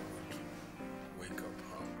know I would wake up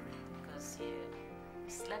hungry? Because you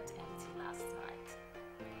slept empty last night.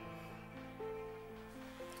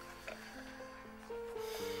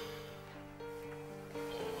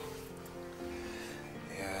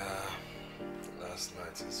 Yeah, last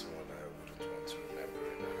night is one I wouldn't want to remember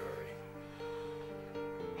in a hurry.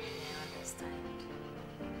 I understand.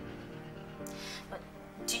 But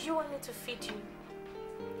do you want me to feed you?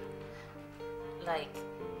 Like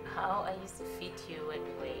how I used to feed you when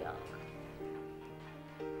we were young?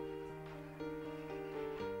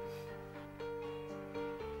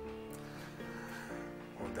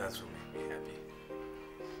 Well, that will make me happy.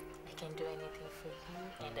 I can do anything for you,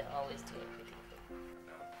 and I always do everything for you.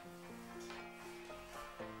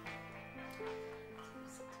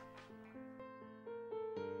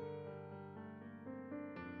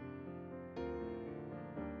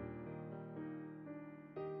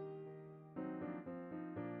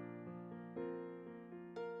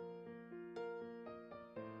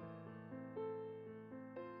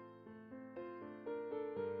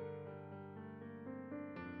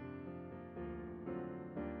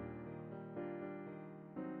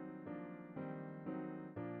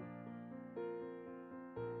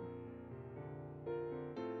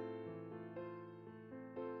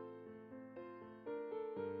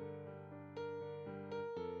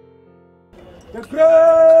 The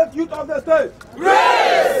great youth of the state.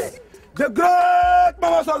 Grace! The great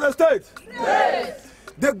mamas of the state. Grace!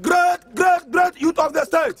 The great youth of the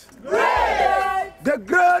state. Grace! The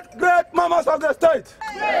great mamas of the state.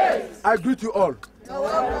 Grace! I greet you all.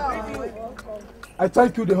 I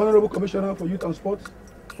thank you, the Honorable Commissioner for Youth and Sports,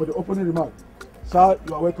 for the opening remark. Sir,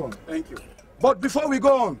 you are welcome. Thank you. But before we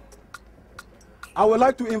go on, I would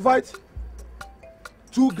like to invite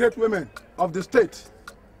two great women of the state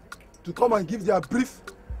to come and give their brief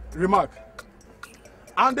remark.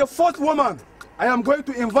 And the first woman I am going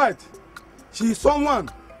to invite, she is someone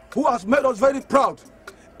who has made us very proud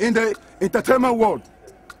in the entertainment world.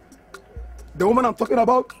 The woman I'm talking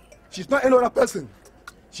about, she's not any other person.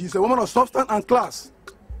 She's a woman of substance and class,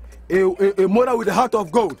 a mother with a heart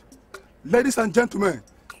of gold. Ladies and gentlemen,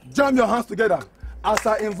 jam your hands together as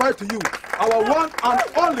I invite to you our one and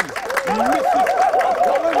only Mrs.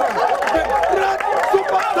 the great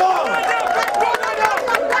superstar.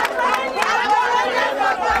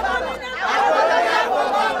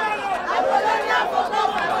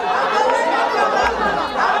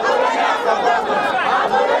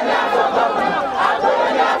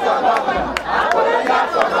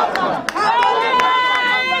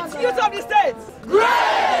 Youth of the States.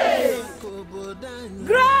 Great!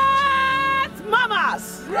 Great mamas.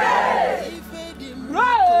 Great!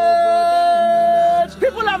 Great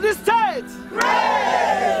people of the state. Great!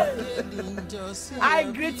 I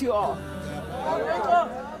greet you all.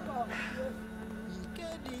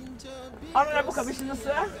 Honorable Commissioner,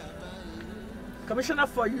 sir. Commissioner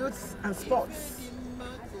for Youth and Sports.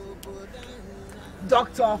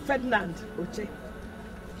 Dr. Ferdinand Oche,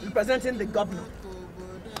 representing the governor.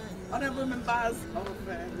 Honorable members of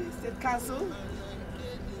the State Council,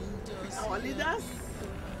 our leaders,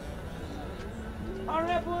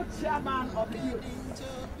 Honorable Chairman of the Youth,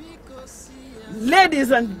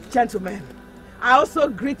 ladies and gentlemen, I also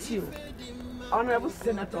greet you, Honorable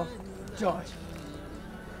Senator George.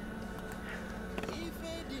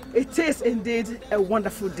 It is indeed a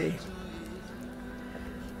wonderful day.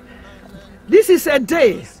 This is a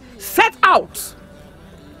day set out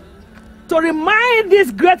to remind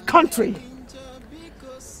this great country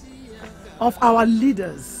of our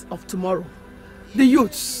leaders of tomorrow, the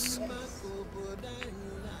youths.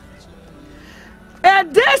 A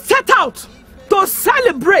day set out to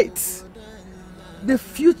celebrate the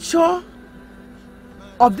future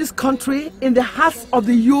of this country in the hearts of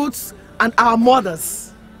the youths and our mothers.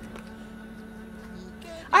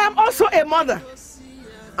 I am also a mother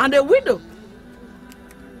and a widow.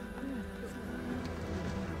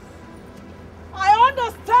 I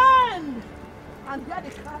understand and get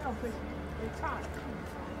the cry of a child.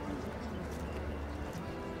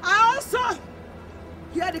 I also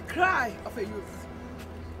hear the cry of a youth.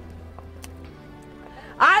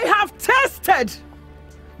 I have tasted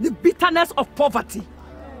the bitterness of poverty.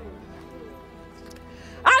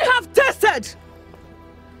 I have tasted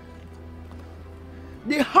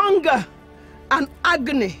the hunger and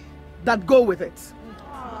agony that go with it.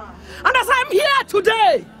 And as I'm here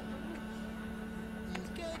today,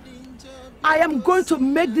 I am going to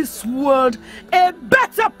make this world a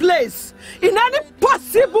better place in any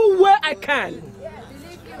possible way I can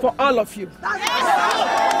for all of you.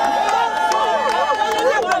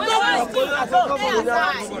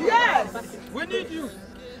 Yes, we need you.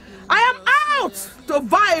 I am out to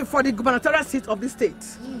vie for the gubernatorial seat of this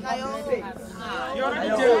state.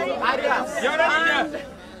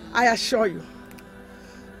 I assure you,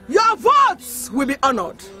 your votes will be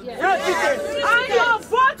honored. And your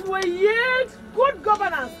vote will yield good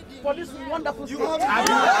governance for this wonderful state. You will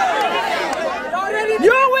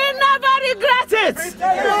never regret it.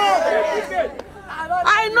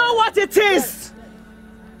 I know what it is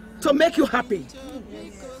to make you happy.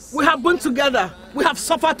 We have been together, we have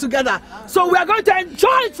suffered together, so we are going to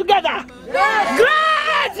enjoy it together.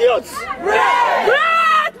 Great youths,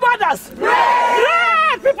 great mothers,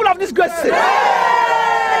 great people of this great city. I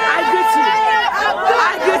greet you.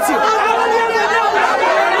 I greet you.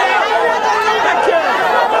 Thank you.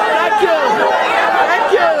 Thank you.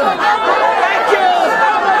 Thank you. Thank you.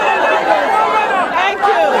 Thank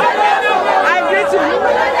you. I greet you.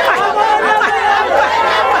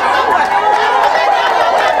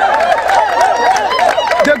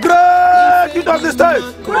 The great youth of the state.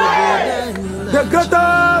 The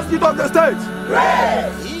greatest youth of the state.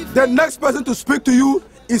 The next person to speak to you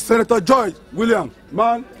is Senator Joy Williams.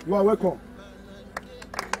 Man, you are welcome.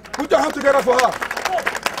 Put your hands together for her.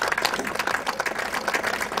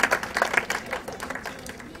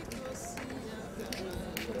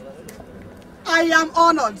 I am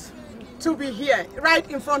honored to be here, right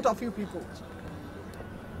in front of you people.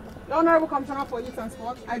 The Honorable Commissioner for Youth and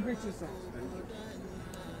Sport, I greet you, sir.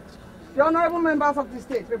 The Honorable Members of the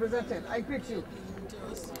State represented, I greet you.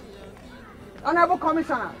 Honorable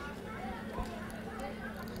Commissioner,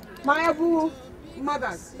 my able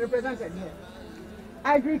mothers represented here,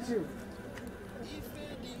 I greet you.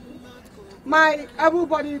 My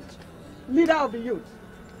able-bodied leader of the youth,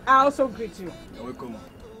 I also greet you. You're welcome.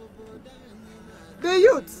 The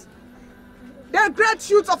youth, the great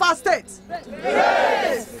youth of our state.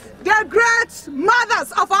 Yes. The great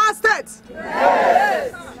mothers of our state.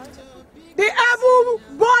 Yes. The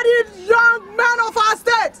able-bodied young men of our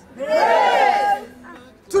state. Yes.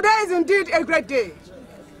 Today is indeed a great day.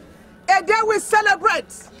 A day we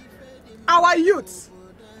celebrate our youth.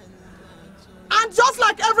 And just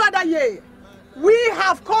like every other year, we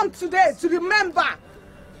have come today to remember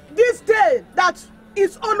this day that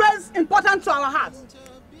is always important to our hearts.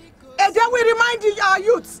 A day we remind our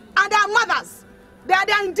youths and our mothers that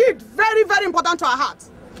they are indeed very, very important to our hearts.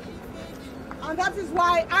 And that is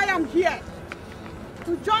why I am here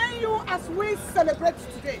to join you as we celebrate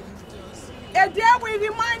today. A day we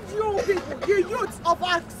remind you people, the youth of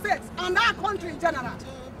our state and our country in general,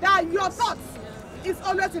 that your thoughts is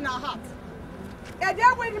always in our hearts. A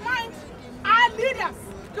day we remind our leaders,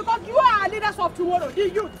 because you are our leaders of tomorrow, the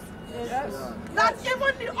youth, yes, that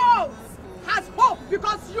even the old has hope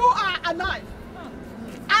because you are alive.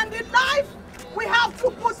 And in life, we have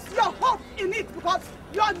to put your hope in it because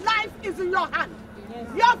your life is in your hand. Yes.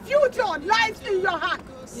 Your future lies in your hand.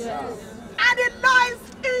 Yes. And it lies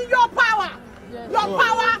in your power. Yes. Your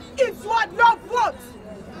power is what? Your vote.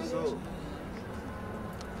 So.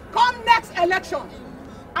 come next election,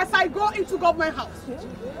 as I go into government house,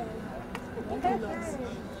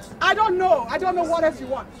 I don't know what else you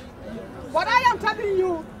want. But I am telling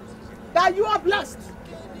you that you are blessed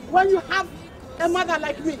when you have a mother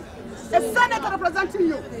like me, a senator representing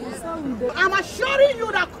you. I'm assuring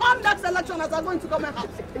you that come next election as I go into government house,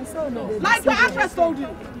 like the actress told you.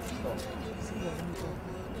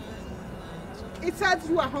 It says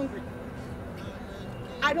you are hungry.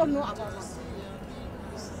 I don't know about that.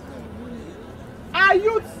 Our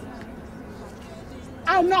youth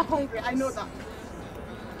are not hungry, I know that.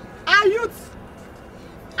 Our youth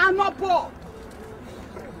are not poor.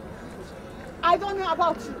 I don't know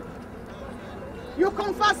about you. You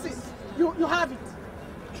confess it, you have it.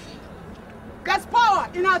 There's power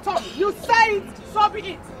in our tongue. You say it, so be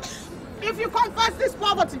it. If you confess this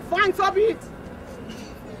poverty, fine, so be it.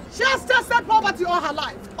 She has tested poverty all her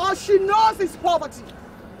life, or she knows it's poverty.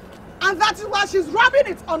 And that is why she's rubbing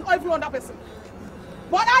it on every other person.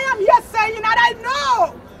 But I am here saying that I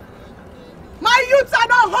know my youths are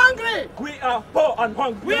not hungry. We are poor and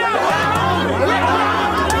hungry. We are hungry.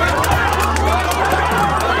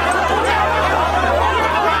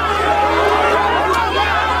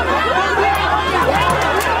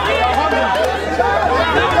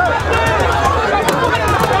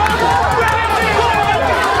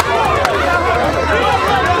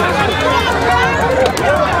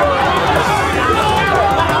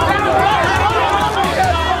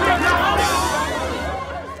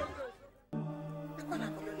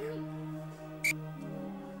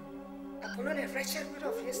 Apollonia, wretched widow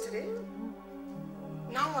of yesterday,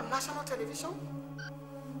 now on national television.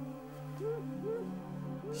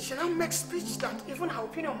 She now makes speech that even her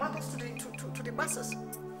opinion matters to the masses.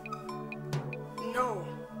 No.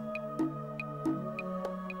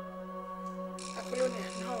 Apollonia,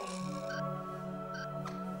 no.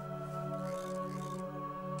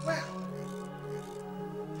 Well,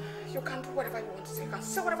 you can do whatever you want to say. You can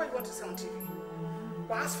say whatever you want to say on TV.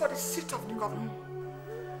 But as for the seat of the governor,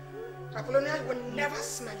 Apollonia will never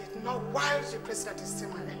smell it, not while the president is still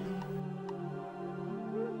my enemy.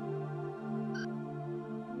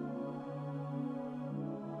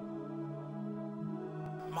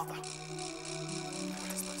 Mother.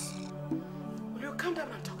 What is this? Will you come down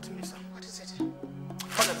and talk to me, son? What is it?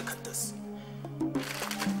 Father, look at this.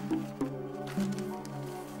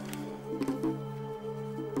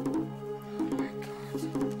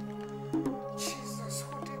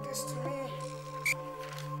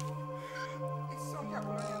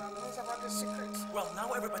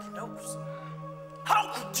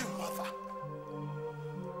 How could you, mother?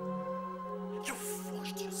 You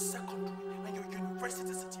forged your secondary and your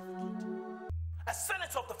university certificate. A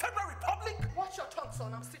senator of the Federal Republic? Watch your tongue,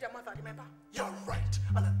 son. I'm still your mother, remember? You're right,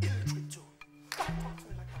 and an illiterate too. Don't talk to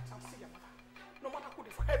me like that. I'm still your mother. No matter who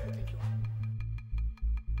the hell you think you are.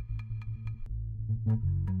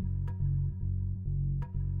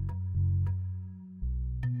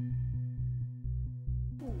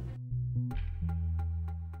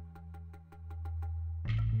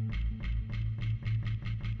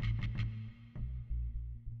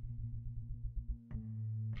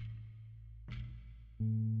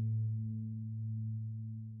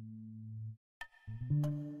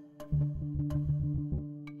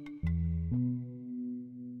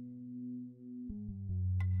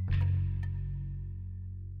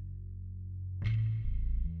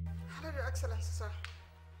 Hello, Your Excellency, sir.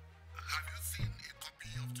 Have you seen a copy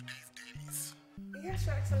of today's dailies? Yes,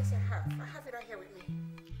 Your Excellency, I have. I have it right here with me.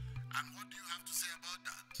 And what do you have to say about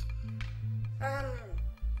that?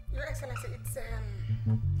 Your Excellency, I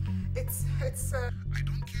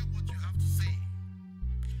don't care what you have to say.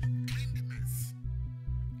 Clean the mess.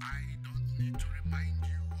 I don't need to remind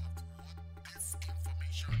you of what this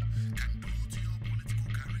information can do to your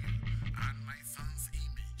political career and my son's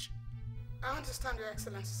image. I understand, Your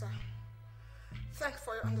Excellency, sir. Thank you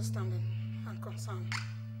for your understanding and concern.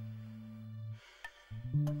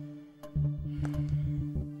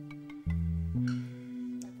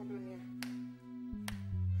 Apollonia.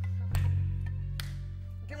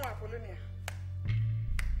 Give me Apollonia.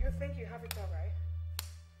 You think you have it all right?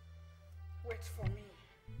 Wait for me.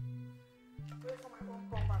 Wait for my own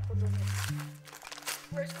bomb, Apollonia.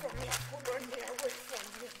 Wait for me, Apollonia. Wait for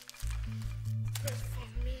me. Wait for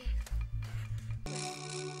me.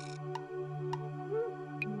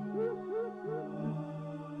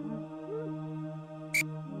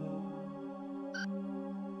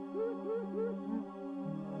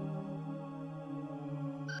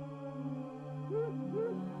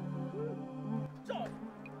 John,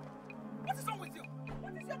 what is wrong with you?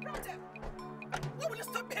 What is your problem? Why will you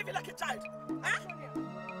stop behaving like a child? Huh?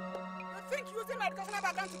 You think you using my educational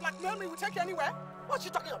background to blackmail me will take you anywhere? What's she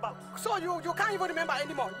talking about? So you can't even remember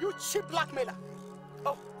anymore. You cheap blackmailer.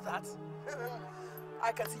 Oh, that?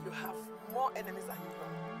 I can see you have more enemies than you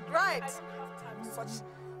know. Right. I don't have time for such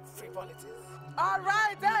frivolities. All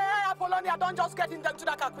right, hey, Apollonia, don't just get into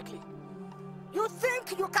that car quickly. You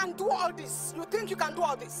think you can do all this? You think you can do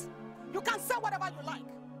all this? You can say whatever you like.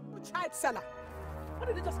 You child seller. What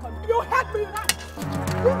did they just call you? You help me now.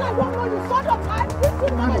 You guys don't know you sold your child.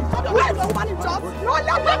 Where's the woman in charge? No,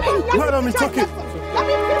 let me. Madam, it's okay. Let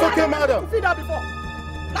me feed It's okay, her. madam. Feed her before.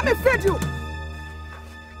 Let me feed you.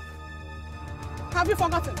 Have you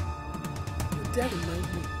forgotten? You dare remind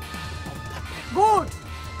me of that. Good.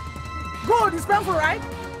 Good. It's painful, right?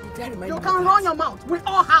 You can run your mouth. We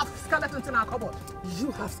all have skeletons in our cupboard.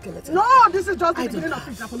 You have skeletons? No, this is just the beginning of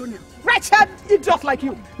it, Apollonia. Wretched idiot like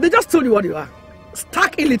you. They just told you what you are.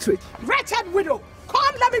 Stark illiterate. Wretched widow.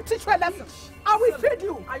 Come, let me teach you a lesson. I will feed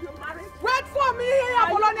you. Are you married? Wait for me,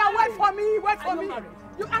 Apollonia. Wait for me. Wait for me.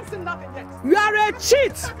 You answer nothing yet. You are a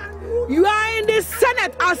cheat. You are in the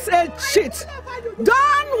Senate as a cheat.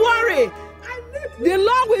 Don't worry. The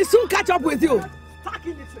law will soon catch up with you. Stark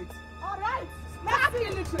illiterate. All right. Let's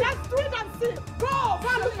do it and see. Go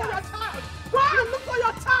and look for your child. Go and look for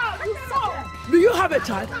your child. You saw. Do you have a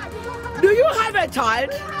child? Do you have a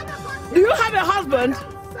child? Do you have a husband?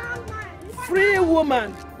 Free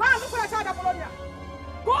woman. Go and look for your child, Apollonia.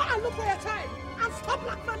 Go and look for your child and stop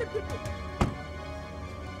blackmailing people.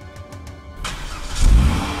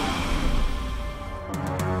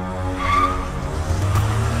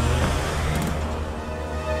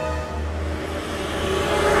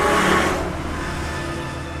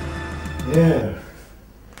 Yeah,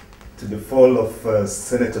 to the fall of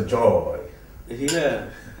Senator Joy. Yeah,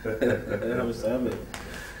 Mr. Ahmed.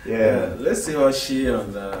 Yeah. Let's see how she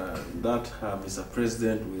and Mr.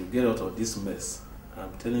 President will get out of this mess.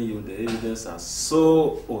 I'm telling you, the evidence are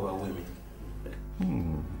so overwhelming.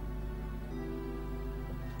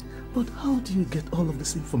 But how do you get all of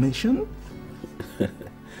this information?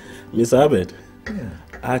 Mr. Ahmed, Yeah.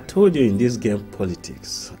 I told you in this game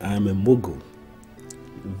politics, I am a mogul,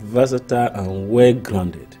 versatile and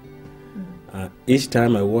well-grounded. Each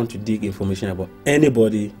time I want to dig information about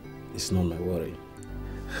anybody, it's not my worry.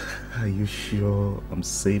 Are you sure I'm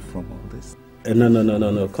safe from all this?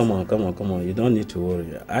 No. Come on. You don't need to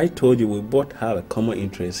worry. I told you we both have a common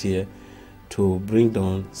interest here to bring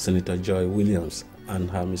down Senator Joy Williams and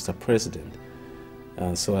her Mr. President.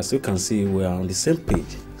 And so as you can see, we are on the same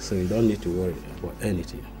page. So you don't need to worry about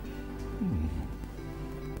anything.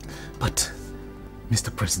 But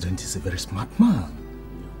Mr. President is a very smart man.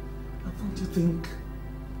 Don't you think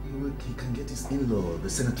he can get his in-law, the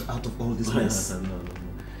senator, out of all this mess? No.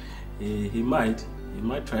 He might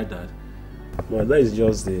try that. But that is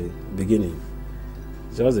just the beginning.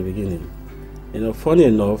 Just the beginning. You know, funny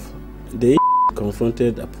enough, they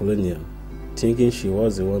confronted Apollonia, thinking she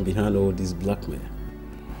was the one behind all this blackmail.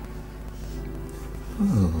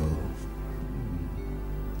 Oh.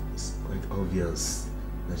 It's quite obvious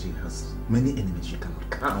that she has many enemies she cannot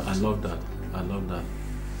count. I love that.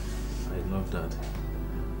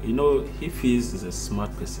 You know, he feels he's a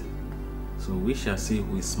smart person. So we shall see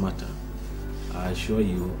who is smarter. I assure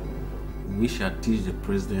you, we shall teach the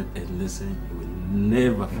president a lesson he will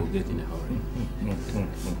never forget in a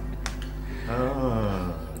hurry.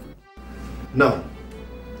 Now,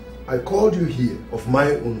 I called you here of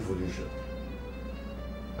my own volition.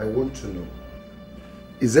 I want to know,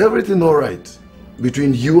 is everything all right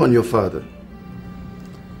between you and your father?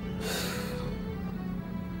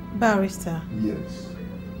 Barrister. Yes.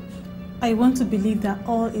 I want to believe that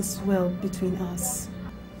all is well between us.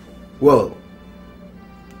 Well,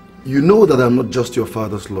 you know that I'm not just your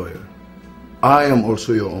father's lawyer. I am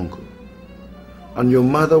also your uncle. And your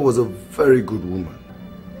mother was a very good woman.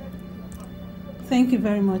 Thank you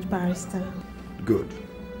very much, Barrister. Good.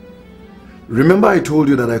 Remember I told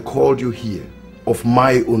you that I called you here of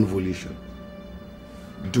my own volition.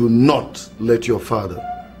 Do not let your father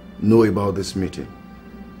know about this meeting.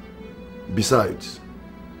 Besides,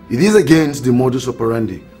 it is against the modus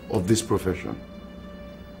operandi of this profession.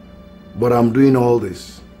 But I'm doing all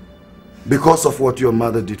this because of what your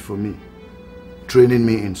mother did for me, training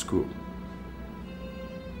me in school.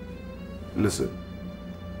 Listen,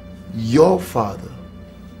 your father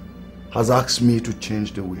has asked me to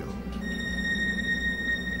change the will.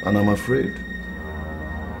 And I'm afraid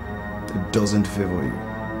it doesn't favor you.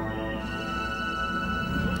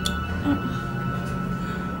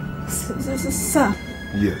 Sir.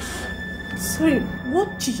 Yes. Sorry,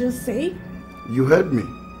 what did you just say? You heard me.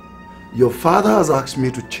 Your father has asked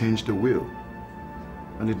me to change the will.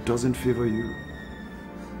 And it doesn't favor you.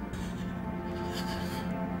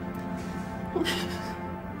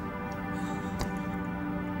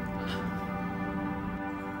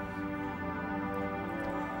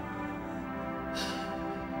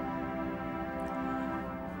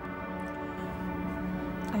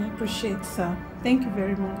 appreciate, sir. Thank you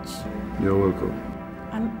very much. You're welcome.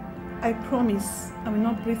 And I promise I will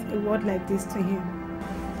not breathe a word like this to him.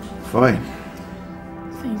 Fine.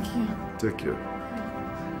 Thank you. Take care.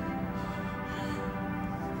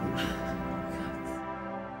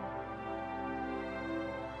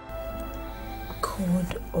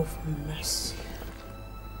 God of mercy.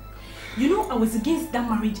 You know I was against that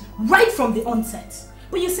marriage right from the onset.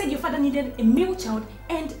 But you said your father needed a male child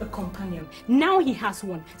and a companion. Now he has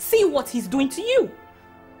one. See what he's doing to you.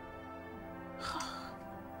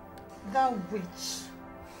 That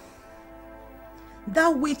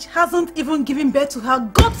witch hasn't even given birth to her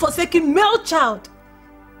God-forsaken male child.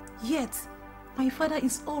 Yet, my father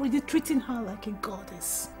is already treating her like a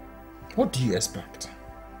goddess. What do you expect?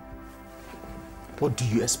 What do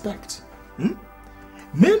you expect?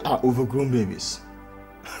 Men are overgrown babies.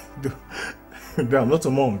 I'm not a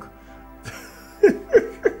monk.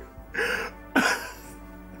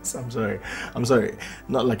 I'm sorry.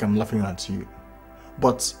 Not like I'm laughing at you.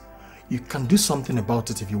 But you can do something about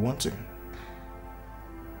it if you want to.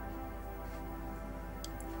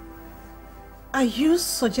 Are you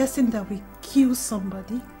suggesting that we kill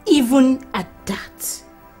somebody? Even at that.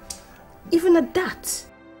 Even at that.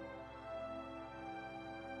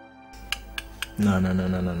 No.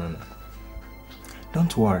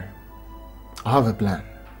 Don't worry. I have a plan.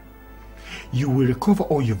 You will recover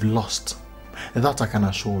all you've lost. That I can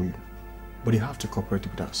assure you. But you have to cooperate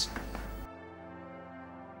with us.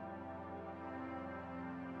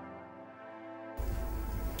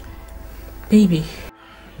 Baby.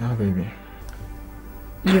 Yeah, baby.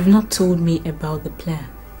 You've not told me about the plan.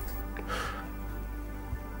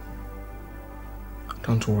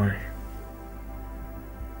 Don't worry.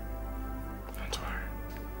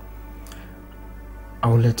 I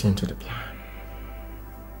will let you into the plan.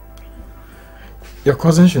 Your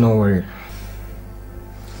cousin should not worry.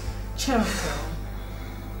 Chill, girl.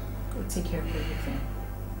 Go take care of everything.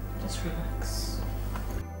 Just relax.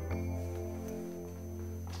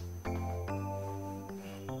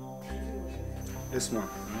 Yes, ma'am.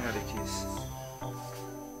 I have the keys.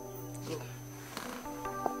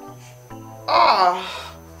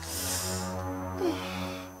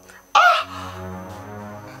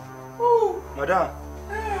 Madam.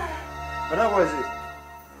 Madam, what is it?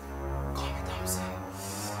 Call me Thompson.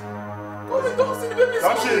 Call me Thompson, the baby is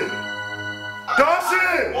Thompson!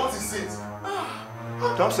 Thompson! What is it?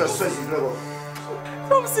 Thompson says he's never.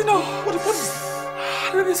 Thompson, no. What is it?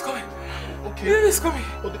 The baby is coming. Okay. The baby is coming.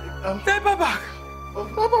 Paper bag.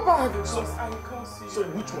 Paper bag. Sorry,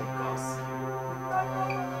 which one?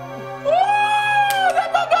 Oh,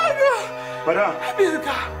 paper bag. Madam. Happy to the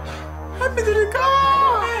car. Happy to the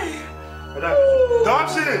car. Hey. Madam.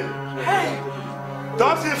 Thompson! Hey!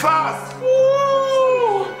 Thompson, fast!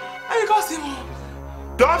 Ooh! I got him!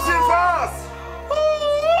 Thompson, fast! Oh,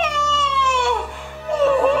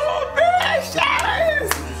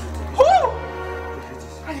 Patience! Oh!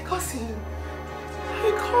 I got him!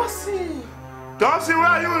 Thompson, where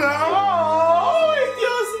are you now? Oh, it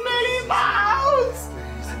just made mouth!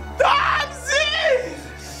 Thompson!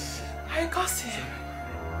 I got him!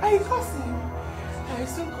 I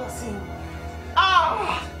still got him.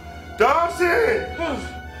 Ah! Thompson! I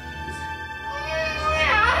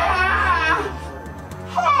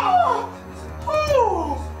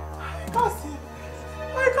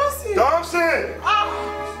got him. Thompson!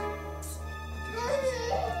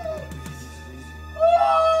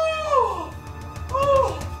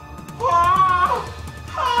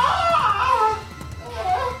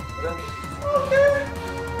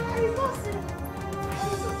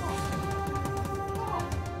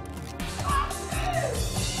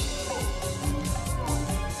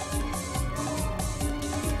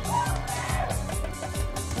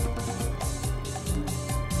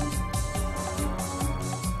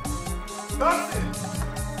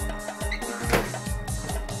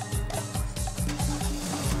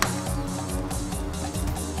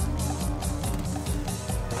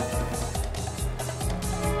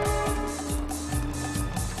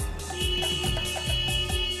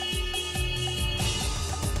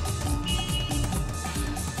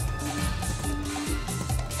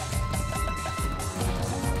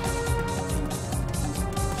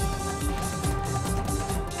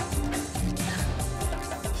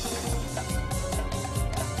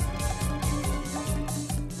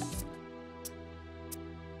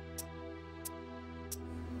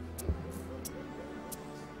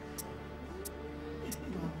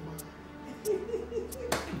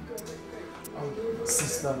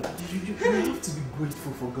 Sister, you have to be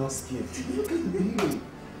grateful for God's gift. Look at me.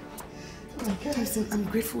 Listen, I'm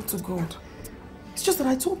grateful to God. It's just that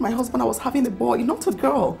I told my husband I was having a boy, not a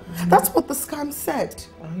girl. That's what the scam said.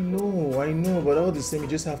 I know, but all the same, you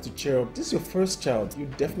just have to cheer up. This is your first child. You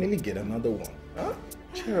definitely get another one. Huh?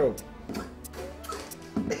 Cheer up.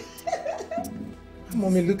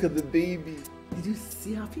 Mommy, look at the baby. Did you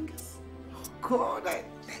see her fingers? Oh God,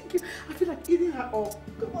 thank you. I feel like eating her up.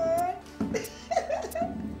 Come on.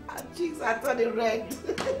 Her cheeks are turning red.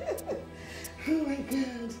 Oh my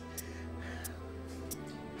God.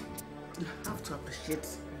 You have to appreciate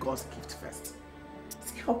God's gift first.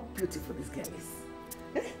 See how beautiful this girl is.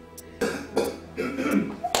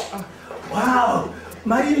 Wow!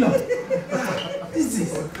 My in-law! This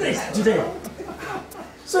is great today.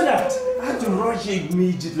 So that I had to rush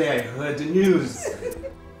immediately I heard the news.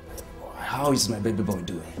 How is my baby boy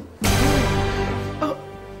doing? Oh,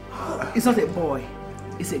 it's not a boy.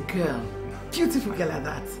 It's a girl. Beautiful girl like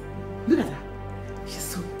that. Look at her. She's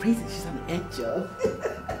so pretty. She's an angel.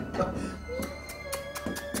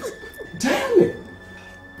 Damn!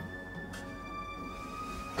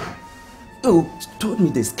 Oh, told me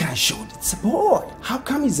the sky showed it's a boy. How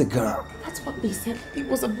come it's a girl? That's what they said. It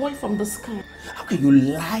was a boy from the sky. How can you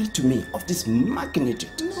lie to me of this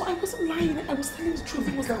magnitude? No, I wasn't lying. I was telling the truth.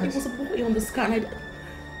 It was a boy on the sky. And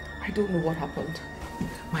I don't know what happened.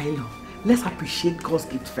 My love, let's appreciate God's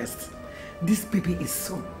gift first. This baby is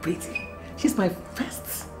so pretty. She's my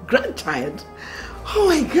first grandchild. Oh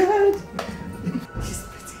my God. She's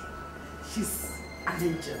pretty. She's an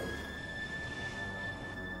angel.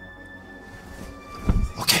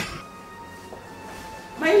 Okay.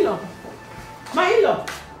 My in-law. My in-law.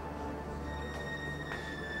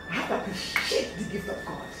 I have to appreciate the gift of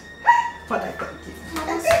God. Father, thank you.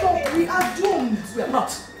 Mama, stop. We are doomed. We are not.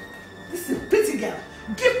 This is a pretty girl.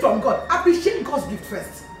 Gift from God. Appreciate God's gift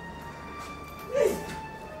first.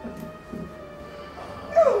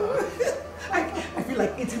 I feel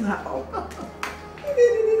like eating her up.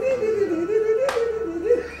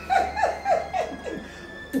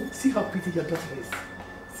 See how pretty your daughter is.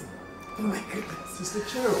 See. Oh my goodness. Sister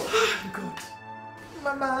Cheryl. God.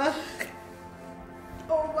 Mama.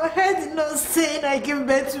 Oh, my head is not saying I give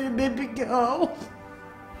birth to a baby girl.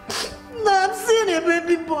 No, I'm seeing a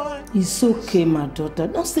baby boy. It's okay, my daughter.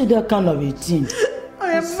 Don't say that kind of a thing.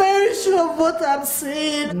 I am very sure of what I'm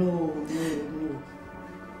saying. No.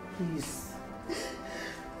 Please.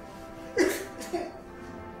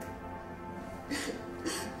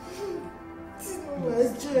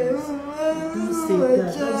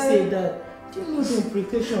 Don't say that. Do you know the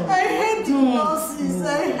implication? I hate the nurses.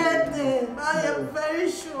 I hate them. I am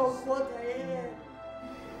very sure of what I heard.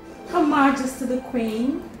 Her Majesty the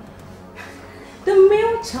Queen, the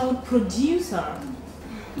male child producer,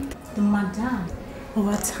 the madam of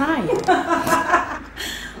our time.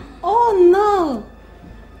 Oh no!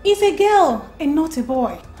 It's a girl and not a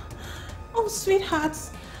boy. Oh, sweetheart,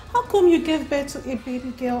 how come you gave birth to a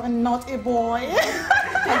baby girl and not a boy?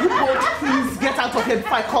 Can you both please get out of here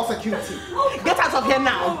before I call security? Get out of here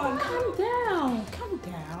now! Calm down, calm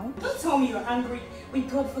down. Don't tell me you're angry with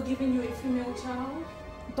God for giving you a female child.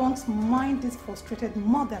 Don't mind this frustrated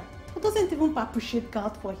mother who doesn't even appreciate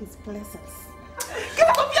God for his blessings. Get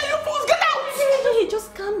out of here, you fools! Get out! Hey,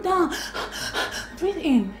 just calm down. Breathe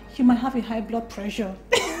in. You might have a high blood pressure.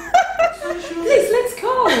 Please, let's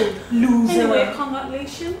go. Loser. Anyway,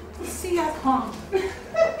 congratulations. See you at home.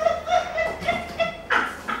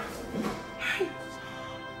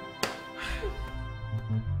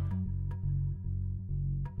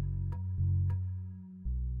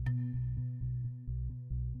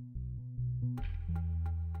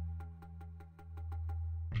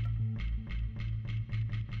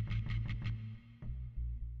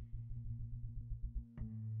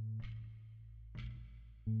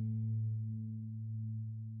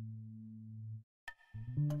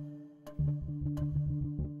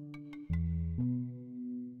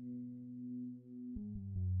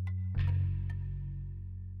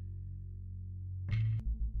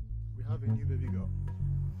 We have a new baby girl.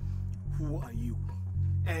 Who are you?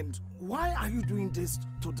 And why are you doing this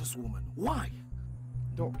to this woman? Why?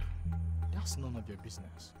 Doc, that's none of your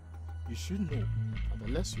business. You should know, and the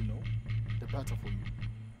less you know, the better for you.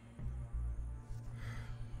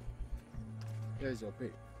 Here's your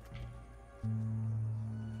pay.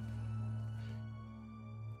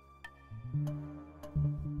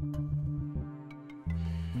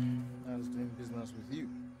 I was doing business with you.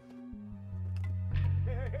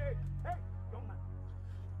 Hey, young man.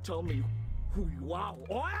 Tell me who you are,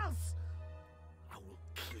 or else I will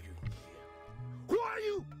kill you here. Who are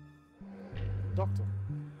you? Doctor,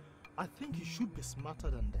 I think you should be smarter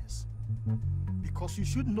than this. Because you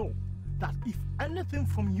should know that if anything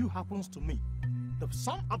from you happens to me, The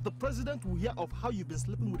son of the president will hear of how you've been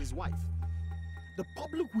sleeping with his wife. The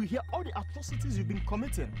public will hear all the atrocities you've been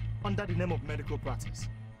committing under the name of medical practice.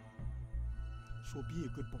 So be a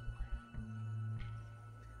good boy.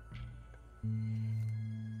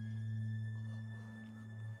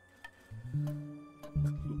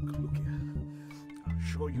 Look here. I'll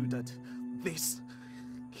show you that this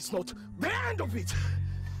is not the end of it.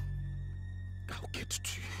 I'll get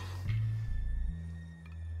to you.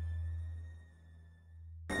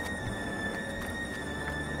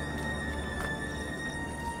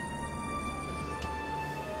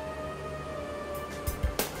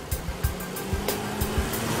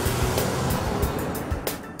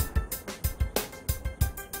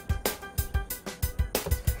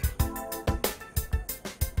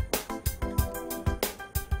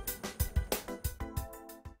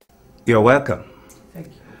 You're welcome. Thank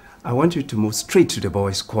you. I want you to move straight to the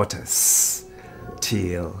boys' quarters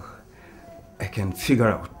till I can figure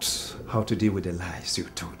out how to deal with the lies you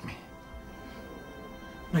told me.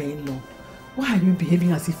 My in-law, why are you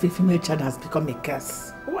behaving as if a female child has become a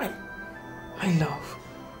curse? Why? My love,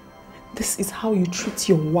 this is how you treat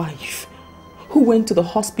your wife who went to the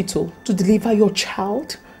hospital to deliver your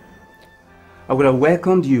child? I would have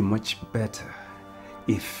welcomed you much better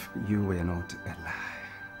if you were not alive.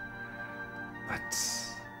 But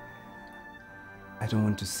I don't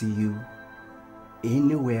want to see you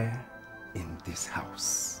anywhere in this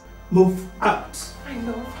house. Move out. My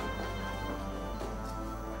love.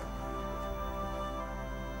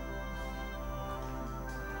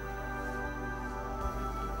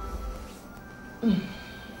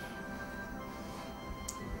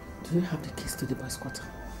 Do you have the keys to the boys' quarter?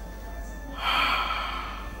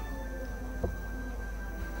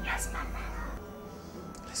 Yes, Mama.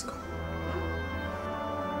 Let's go.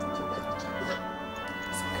 Let's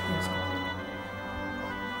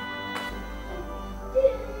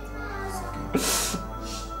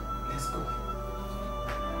go.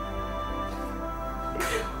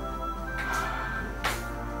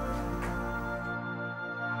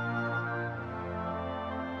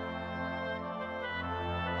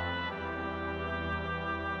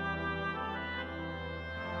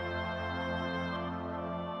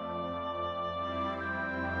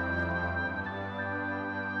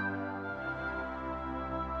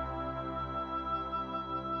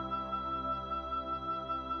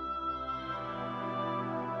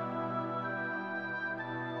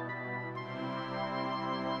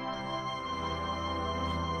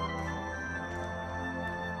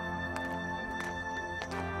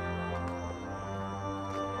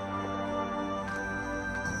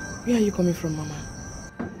 Where are you coming from, Mama?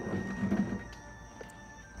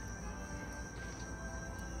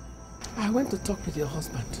 I went to talk with your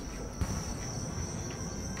husband.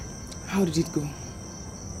 How did it go?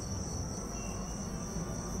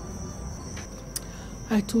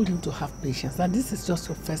 I told him to have patience, that this is just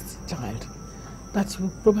your first child, that you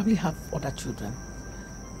will probably have other children.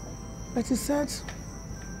 But he said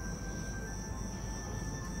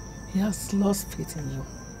he has lost faith in you.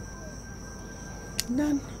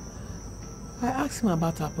 Then I asked him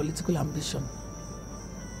about our political ambition.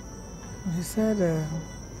 He said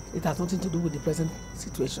it has nothing to do with the present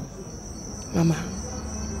situation. Mama,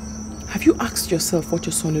 have you asked yourself what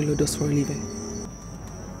your son-in-law does for a living?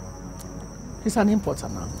 He's an importer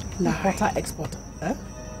now. Lie. Importer, exporter. Eh?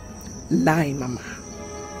 Lie, Mama.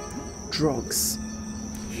 Drugs.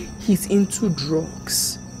 He's into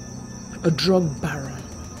drugs. A drug baron.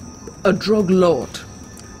 A drug lord.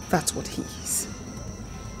 That's what he is.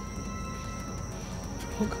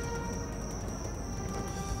 Drug?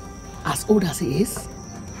 As old as he is?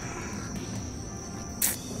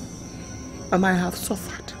 Mama, I have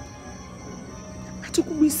suffered. I took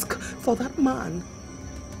risk for that man.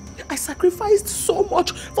 I sacrificed so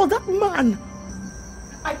much for that man.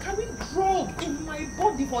 I carried drug in my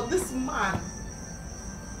body for this man.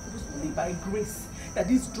 It was only by grace that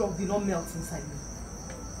this drug did not melt inside me.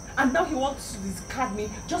 And now he wants to discard me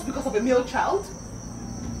just because of a male child?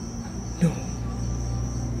 No.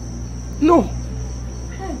 No.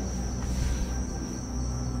 Hey.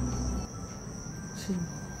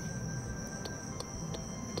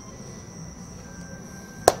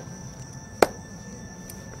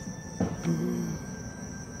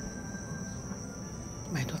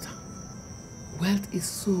 My daughter, wealth is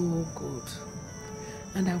so good,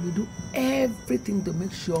 and I will do everything to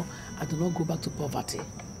make sure I do not go back to poverty.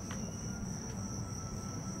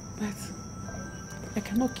 But I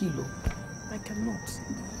cannot kill you. I cannot.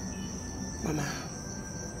 Mama,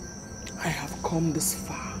 I have come this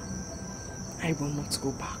far. I will not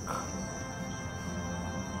go back.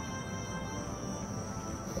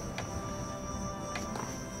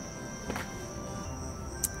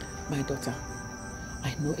 My daughter,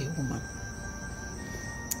 I know a woman.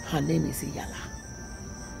 Her name is Iyala.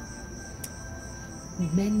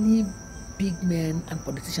 Many big men and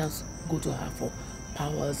politicians go to her for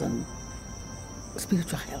powers and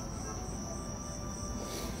spiritual help.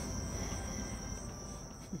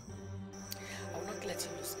 I will not let you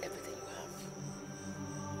lose everything you have.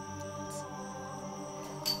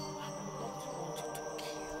 I will not want you to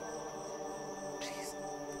kill. Please,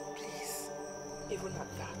 please, even at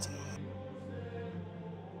that.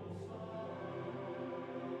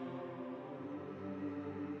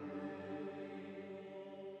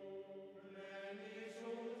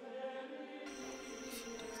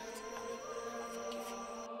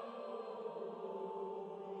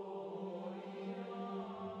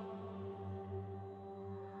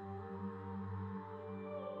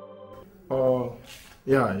 Oh,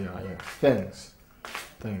 yeah. Thanks.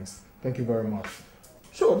 Thank you very much.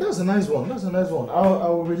 Sure, that's a nice one.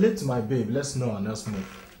 I'll relate to my babe. Let's know and let's move.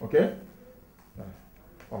 Okay?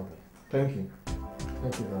 Okay. Thank you.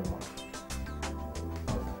 Thank you very much.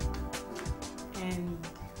 And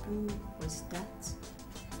who was that?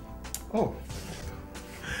 Oh.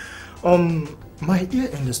 My ear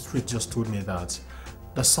in the street just told me that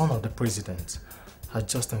the son of the president had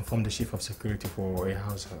just informed the chief of security for a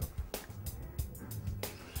house help.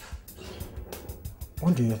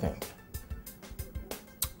 What do you think?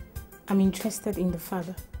 I'm interested in the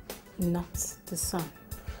father, not the son.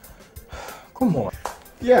 Come on.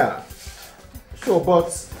 Yeah, sure,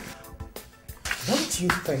 but don't you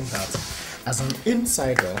think that as an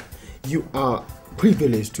insider, you are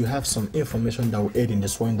privileged to have some information that will aid in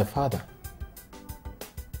destroying the father?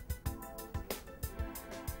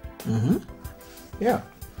 Mm-hmm. Yeah.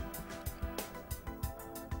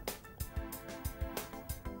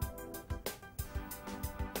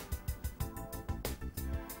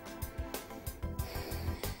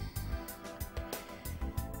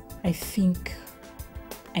 I think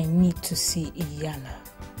I need to see Iyala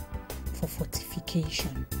for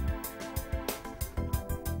fortification.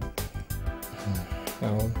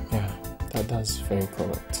 Oh, yeah, that's very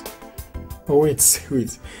correct. Oh, wait.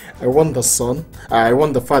 I want the son. I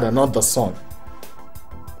want the father, not the son.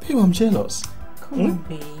 Babe, I'm jealous. Come on,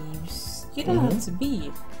 babes. You don't have to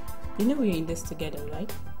be. You know we're in this together,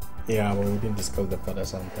 right? Yeah, but we didn't discuss the father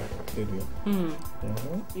something, did we?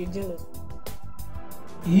 You're jealous.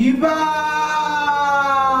 Iba!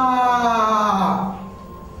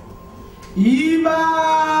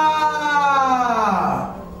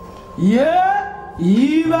 Yeah!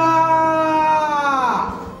 Iba!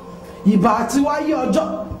 Ìbà tí wáyé ọjọ́,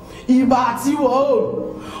 ìbà tí wọ̀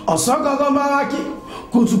oòrùn, ọ̀sán gangan báràkì,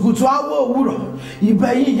 kùtùkùtù àwọ̀ òwúrọ̀,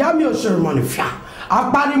 ìbẹ̀yìn ìyá mi ò ṣèrìmọ̀nì fìá,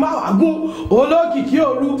 apanimáwàgún, olókìkí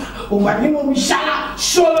òru, òwẹ̀ nínú omi ṣàlà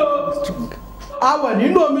ṣòro, àwẹ̀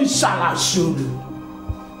nínú omi ṣàlà ṣòro.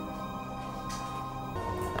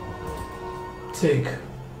 Take.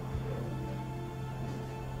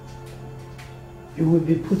 You will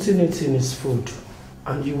be putting it in his food,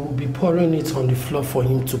 and you will be pouring it on the floor for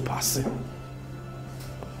him to pass it.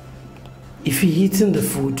 If he eating the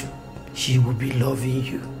food, he will be loving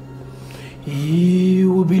you. He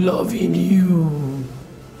will be loving you.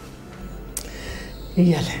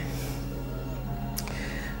 Iyale,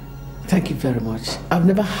 thank you very much. I've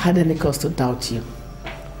never had any cause to doubt you.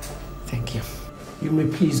 Thank you. You may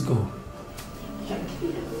please go.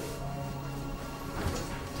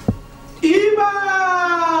 Iba!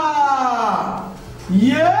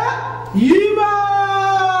 Yeah! Iba!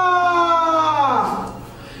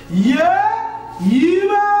 Yeah!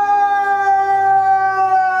 Iba!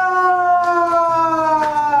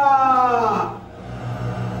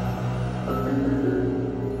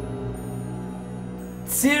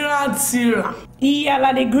 Tira.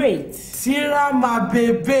 Iyala the Great. Tira, my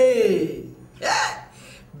baby.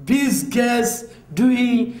 These girls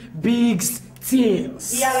doing big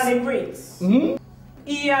things. Iyala the Great.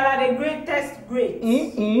 Iyala the greatest great.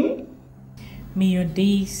 May your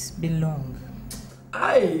days be long.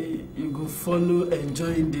 You go follow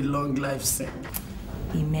enjoying the long life, sir.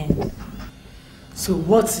 Amen. So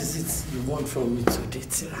what is it you want from me today,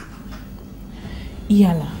 Tira?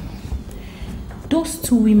 Iyala, those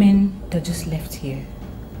two women that just left here,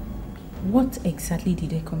 what exactly did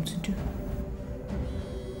they come to do?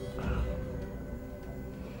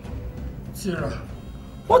 Tira,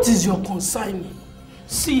 what is your consignment?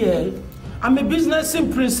 CL, I'm a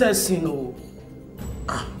businessing princess, you know.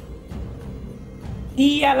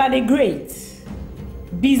 Iyala the Great,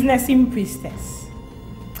 businessing priestess.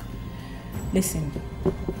 Listen,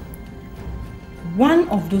 one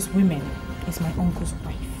of those women is my uncle's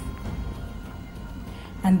wife,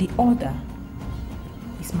 and the other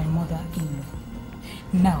is my mother-in-law.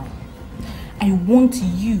 Now, I want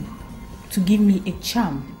you to give me a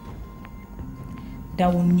charm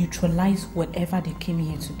that will neutralize whatever they came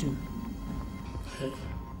here to do.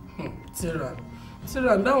 Tira,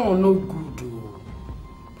 that one no good though.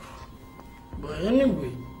 But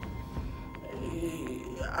anyway,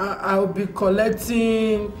 I'll be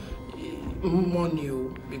collecting money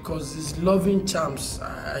because it's loving charms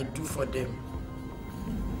I do for them.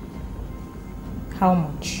 How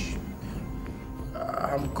much?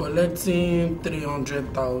 I'm collecting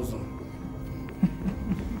 300,000.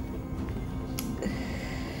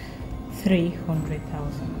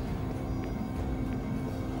 300,000.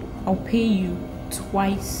 I'll pay you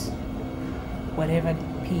twice whatever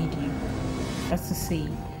they paid you. That's to say,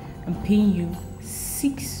 I'm paying you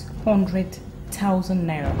 600,000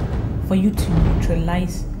 naira for you to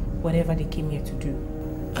neutralize whatever they came here to do.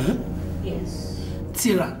 Huh? Yes.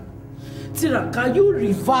 Tira, can you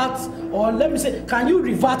revert, or let me say, can you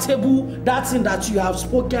revertable that thing that you have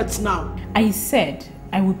spoken now? I said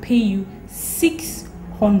I will pay you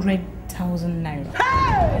 600,000 naira.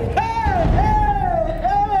 Hey!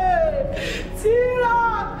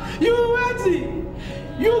 Tira, you ready?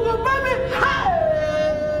 You go pay me. Hey!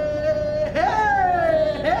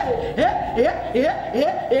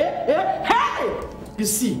 You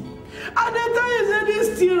see, at the time you say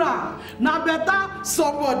this Tira, now better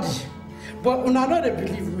somebody. But una no dey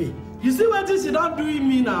believe me. You see what she don't doing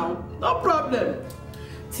me now? No problem.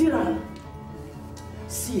 Tira,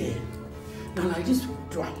 see, now like this we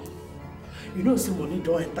do. You know, say money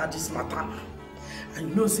don't enter this matter. And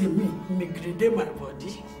you know, say me grade my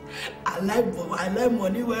body. I like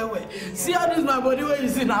money well. See how this my body where you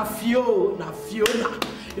see na Fiona.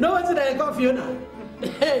 You know what they call Fiona?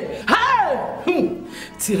 Hey!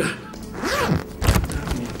 Tira.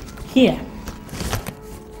 Here.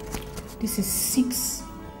 This is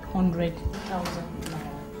 600,000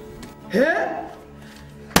 naira.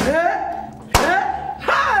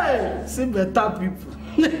 Hey! See better people.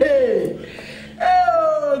 Hey!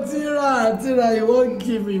 Oh, Tira, you won't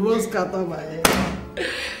give me, you won't scatter my head.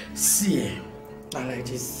 See, now like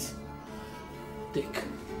this. Take.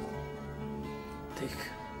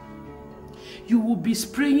 You will be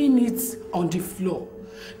spraying it on the floor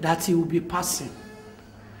that it will be passing.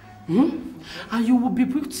 And you will be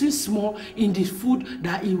putting small in the food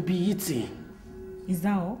that he will be eating. Is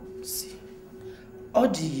that all? See, all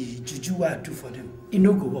the juju I do for them, it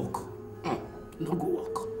no go work. No go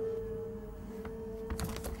work.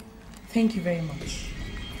 Thank you very much.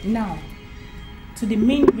 Now, to the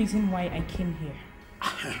main reason why I came here.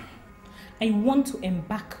 I want to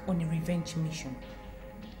embark on a revenge mission.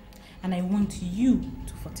 And I want you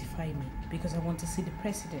to fortify me because I want to see the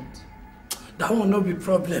president. That will not be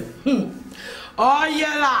problem. Oh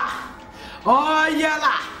yella!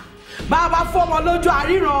 Baba form oloju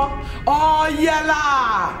ariran. Oh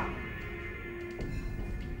yella!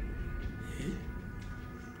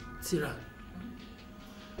 Tira,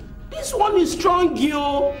 this one is strong,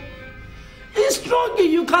 yo. It's strong.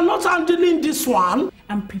 You cannot handle in this one.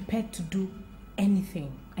 I'm prepared to do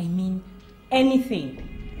anything. I mean, anything.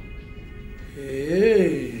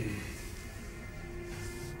 Hey.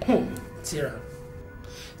 Tira,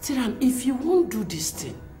 if you won't do this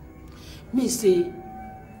thing, me say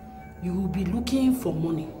you will be looking for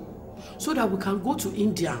money so that we can go to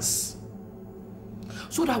Indians.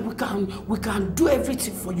 So that we can do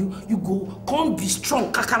everything for you. You go, come be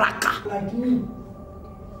strong, kakaraka. Like me.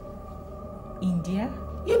 India?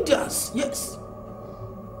 Indians, yes.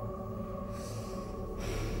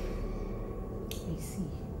 I see.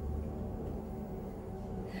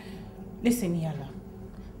 Listen, Yala.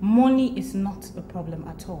 Money is not a problem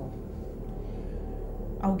at all.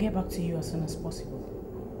 I'll get back to you as soon as possible.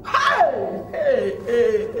 Hey!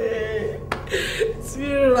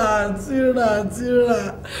 Tira,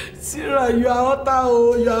 you are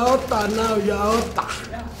hotter, you are hotter now, you are hotter.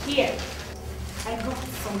 Here, I got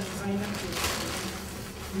some designer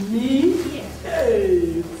clothes. Me? Yeah.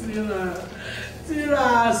 Hey,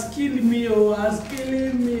 Tira, killing me,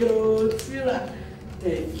 Tira.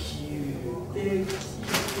 Thank you.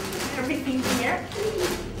 Everything here?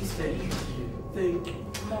 Thank you.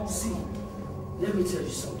 See, let me tell you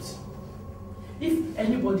something. If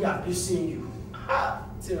anybody abusing you,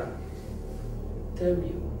 Tira, tell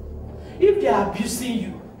me. If they are abusing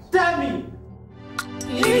you, tell me.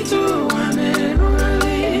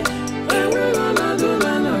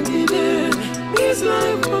 This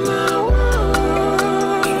life on our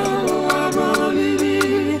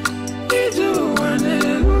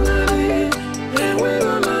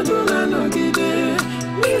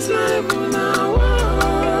life on our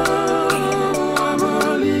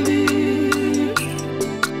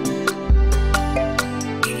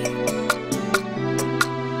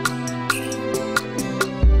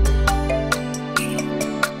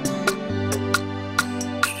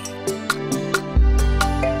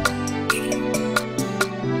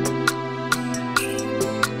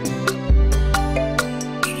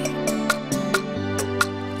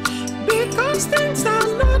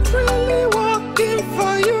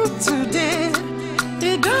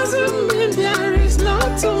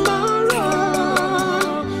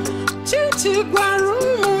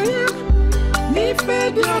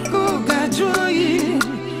mediocre girl.